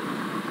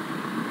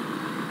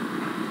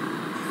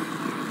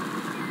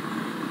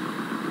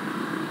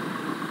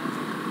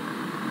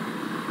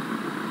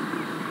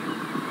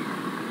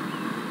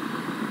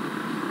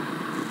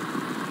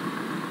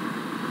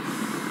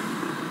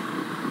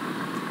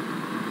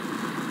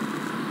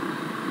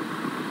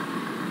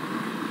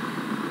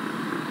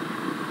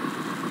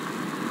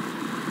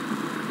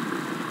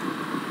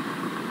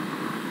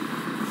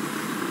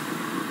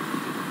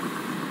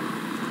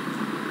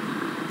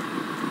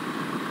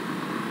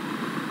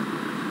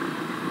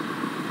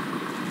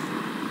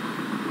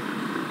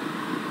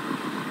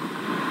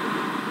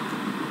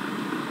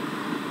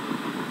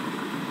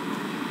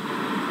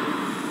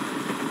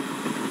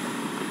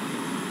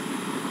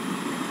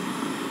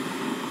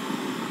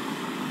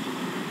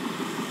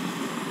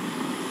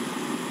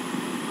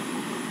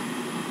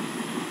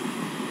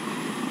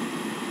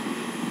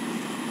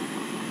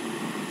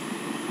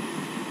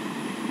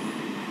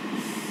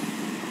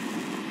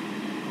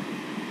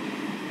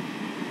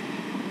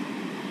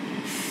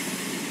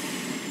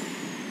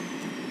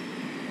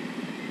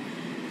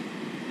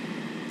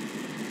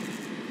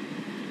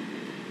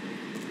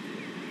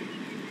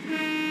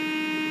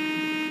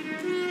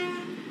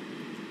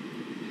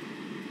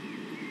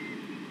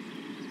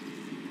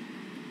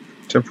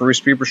 Temporary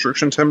speed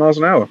restriction 10 miles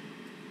an hour.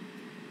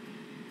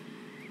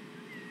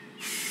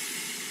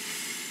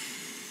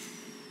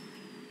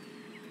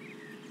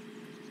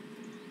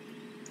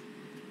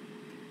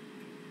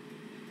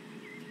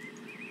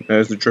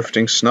 There's the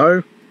drifting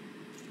snow.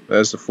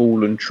 There's the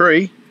fallen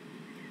tree.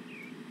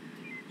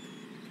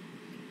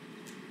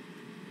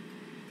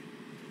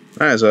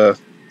 That is a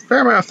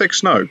fair amount of thick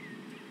snow. You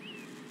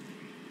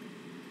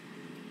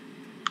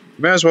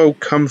may as well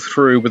come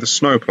through with a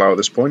snowplow at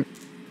this point.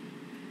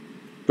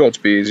 Got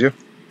to be easier.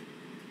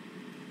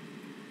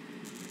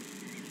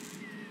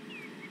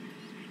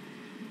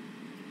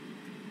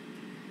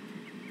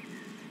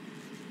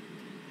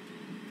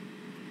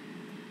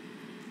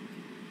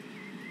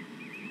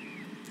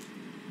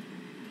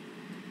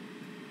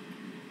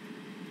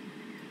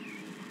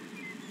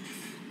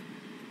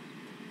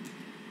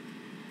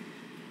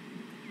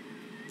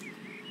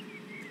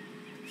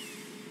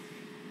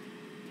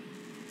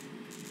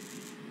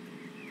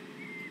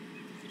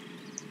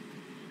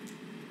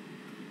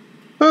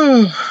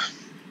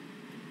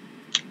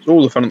 It's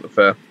all the fun at the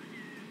fair.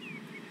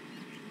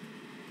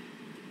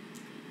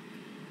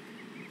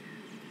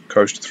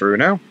 Coast through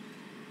now.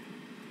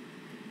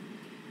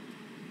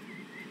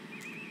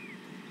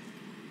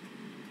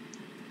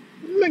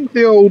 I think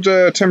the old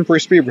temporary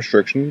speed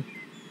restriction,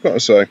 gotta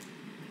say.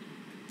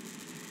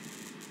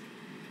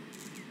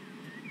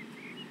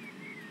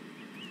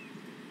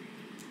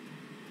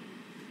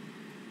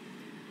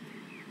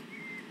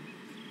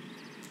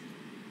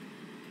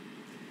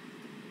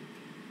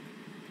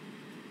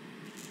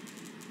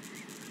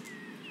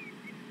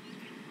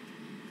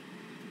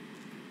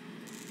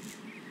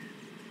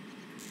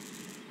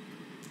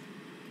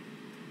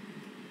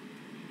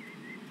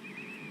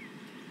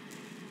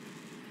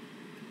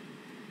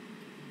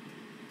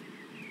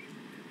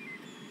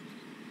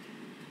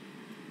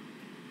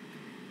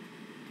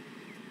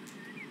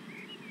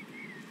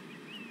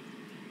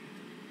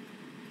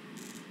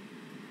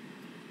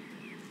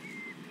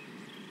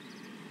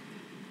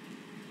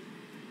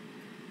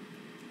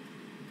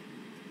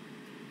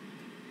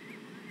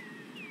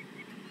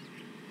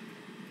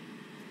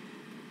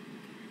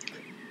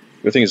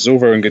 The thing is, it's all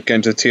very good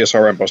getting to the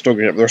TSRM, but I'm still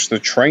going to get the rest of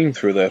the train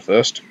through there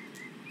first.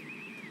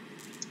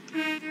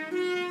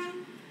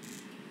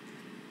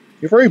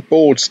 You're very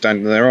bored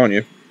standing there, aren't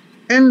you?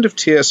 End of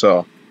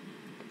TSR.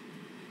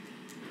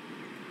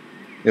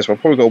 Yes, well,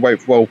 I've probably got to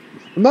wait. Well,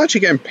 I'm not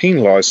actually getting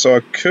penalised, so I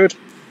could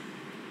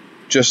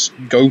just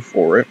go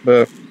for it,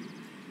 but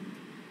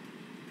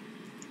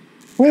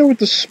where would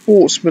the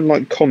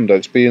sportsman-like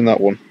conduct be in that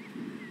one?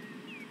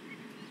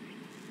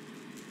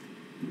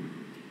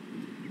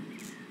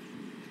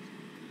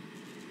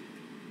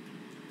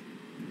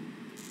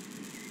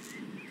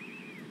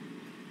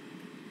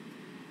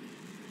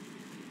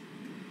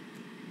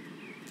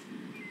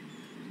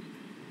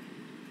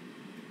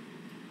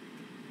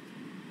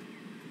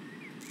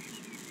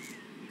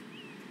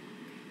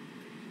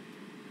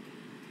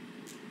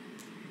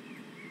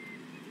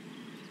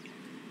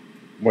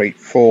 Wait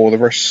for the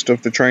rest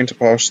of the train to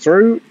pass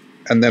through,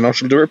 and then I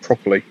shall do it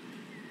properly.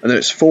 And then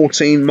it's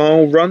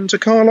 14-mile run to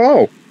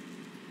Carlisle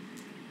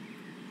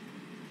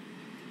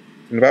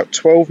in about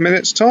 12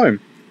 minutes' time.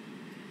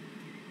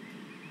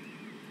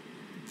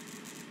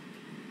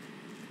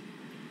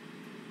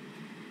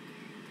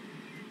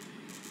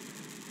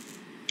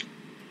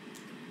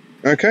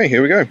 Okay,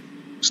 here we go.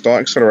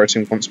 Start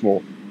accelerating once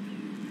more.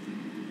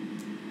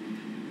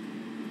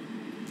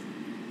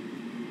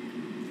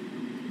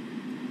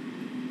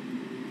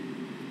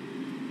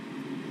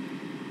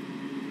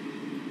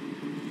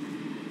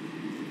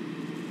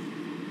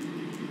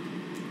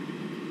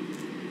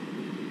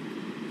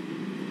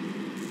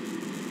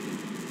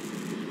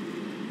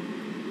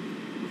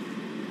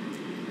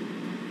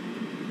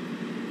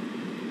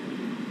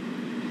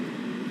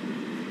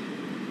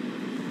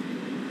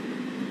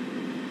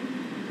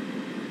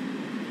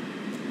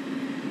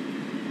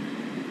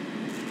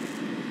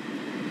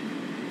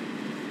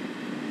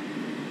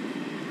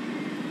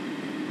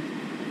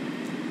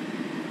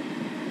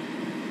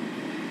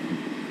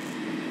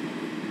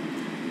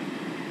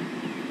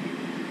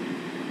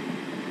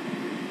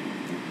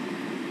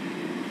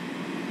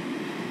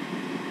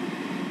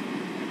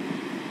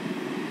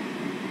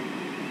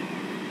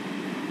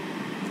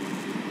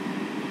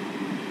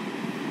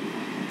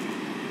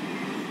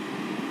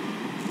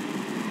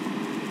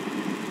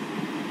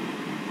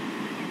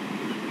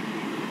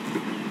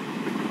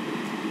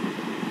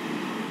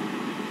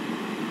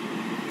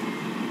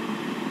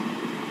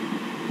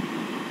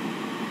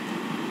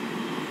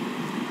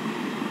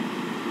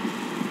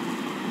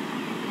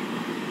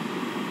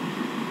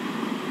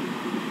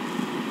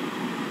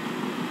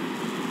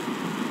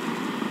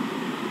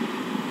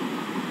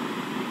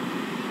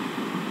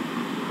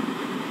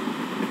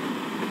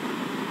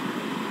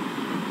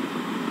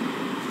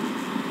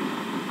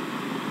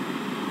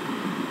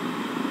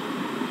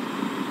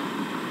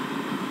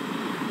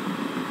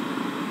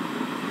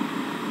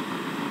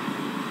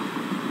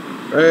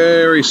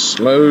 Very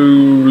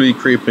slowly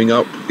creeping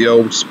up the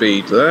old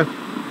speed there.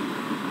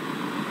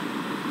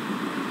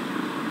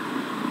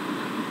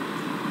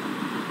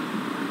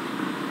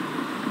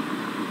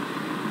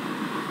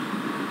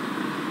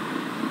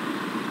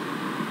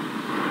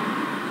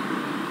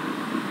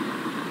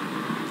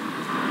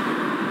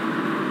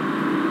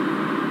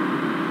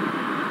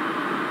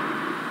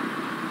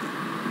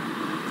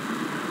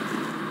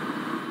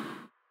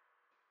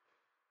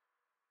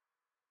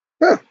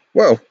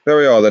 Well, there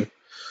we are then.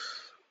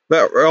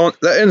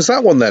 That ends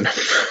that one then.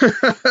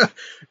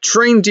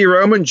 Train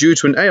derailment due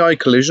to an AI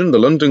collision. The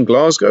London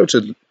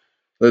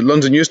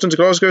Euston to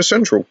Glasgow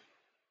Central.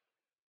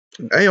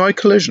 An AI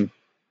collision.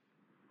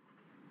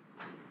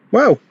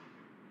 Well,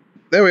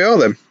 there we are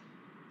then.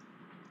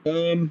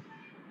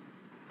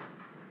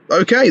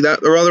 Okay,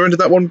 that rather ended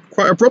that one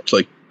quite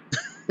abruptly.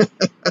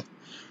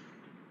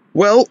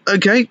 Well,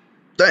 okay,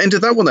 that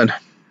ended that one then.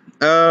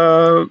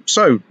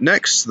 So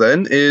next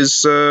then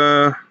is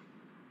it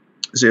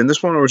in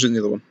this one or is it in the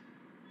other one?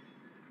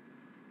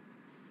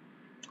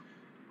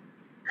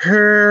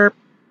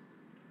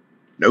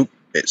 Nope,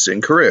 it's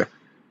in Korea,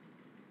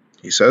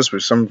 he says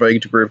with some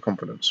vague degree of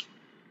confidence.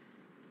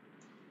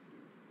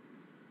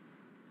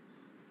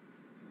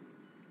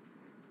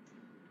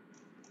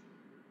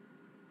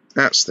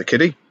 That's the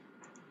kiddie.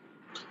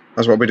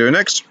 That's what we're doing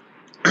next.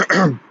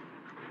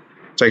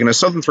 Taking a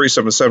Southern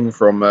 377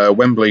 from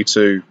Wembley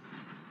to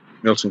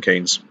Milton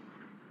Keynes.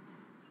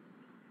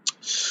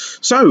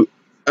 So,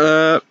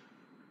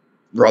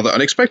 rather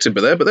unexpected,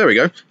 but there we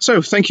go.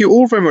 So, thank you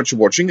all very much for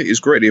watching. It is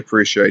greatly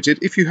appreciated.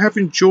 If you have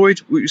enjoyed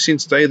what you've seen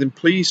today, then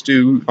please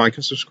do like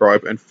and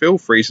subscribe, and feel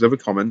free to leave a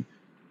comment.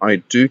 I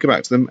do go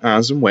back to them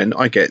as and when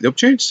I get the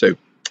opportunity to.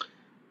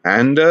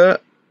 And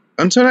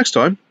until next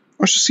time,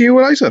 I shall see you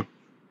all later.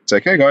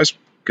 Take care, guys.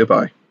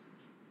 Goodbye.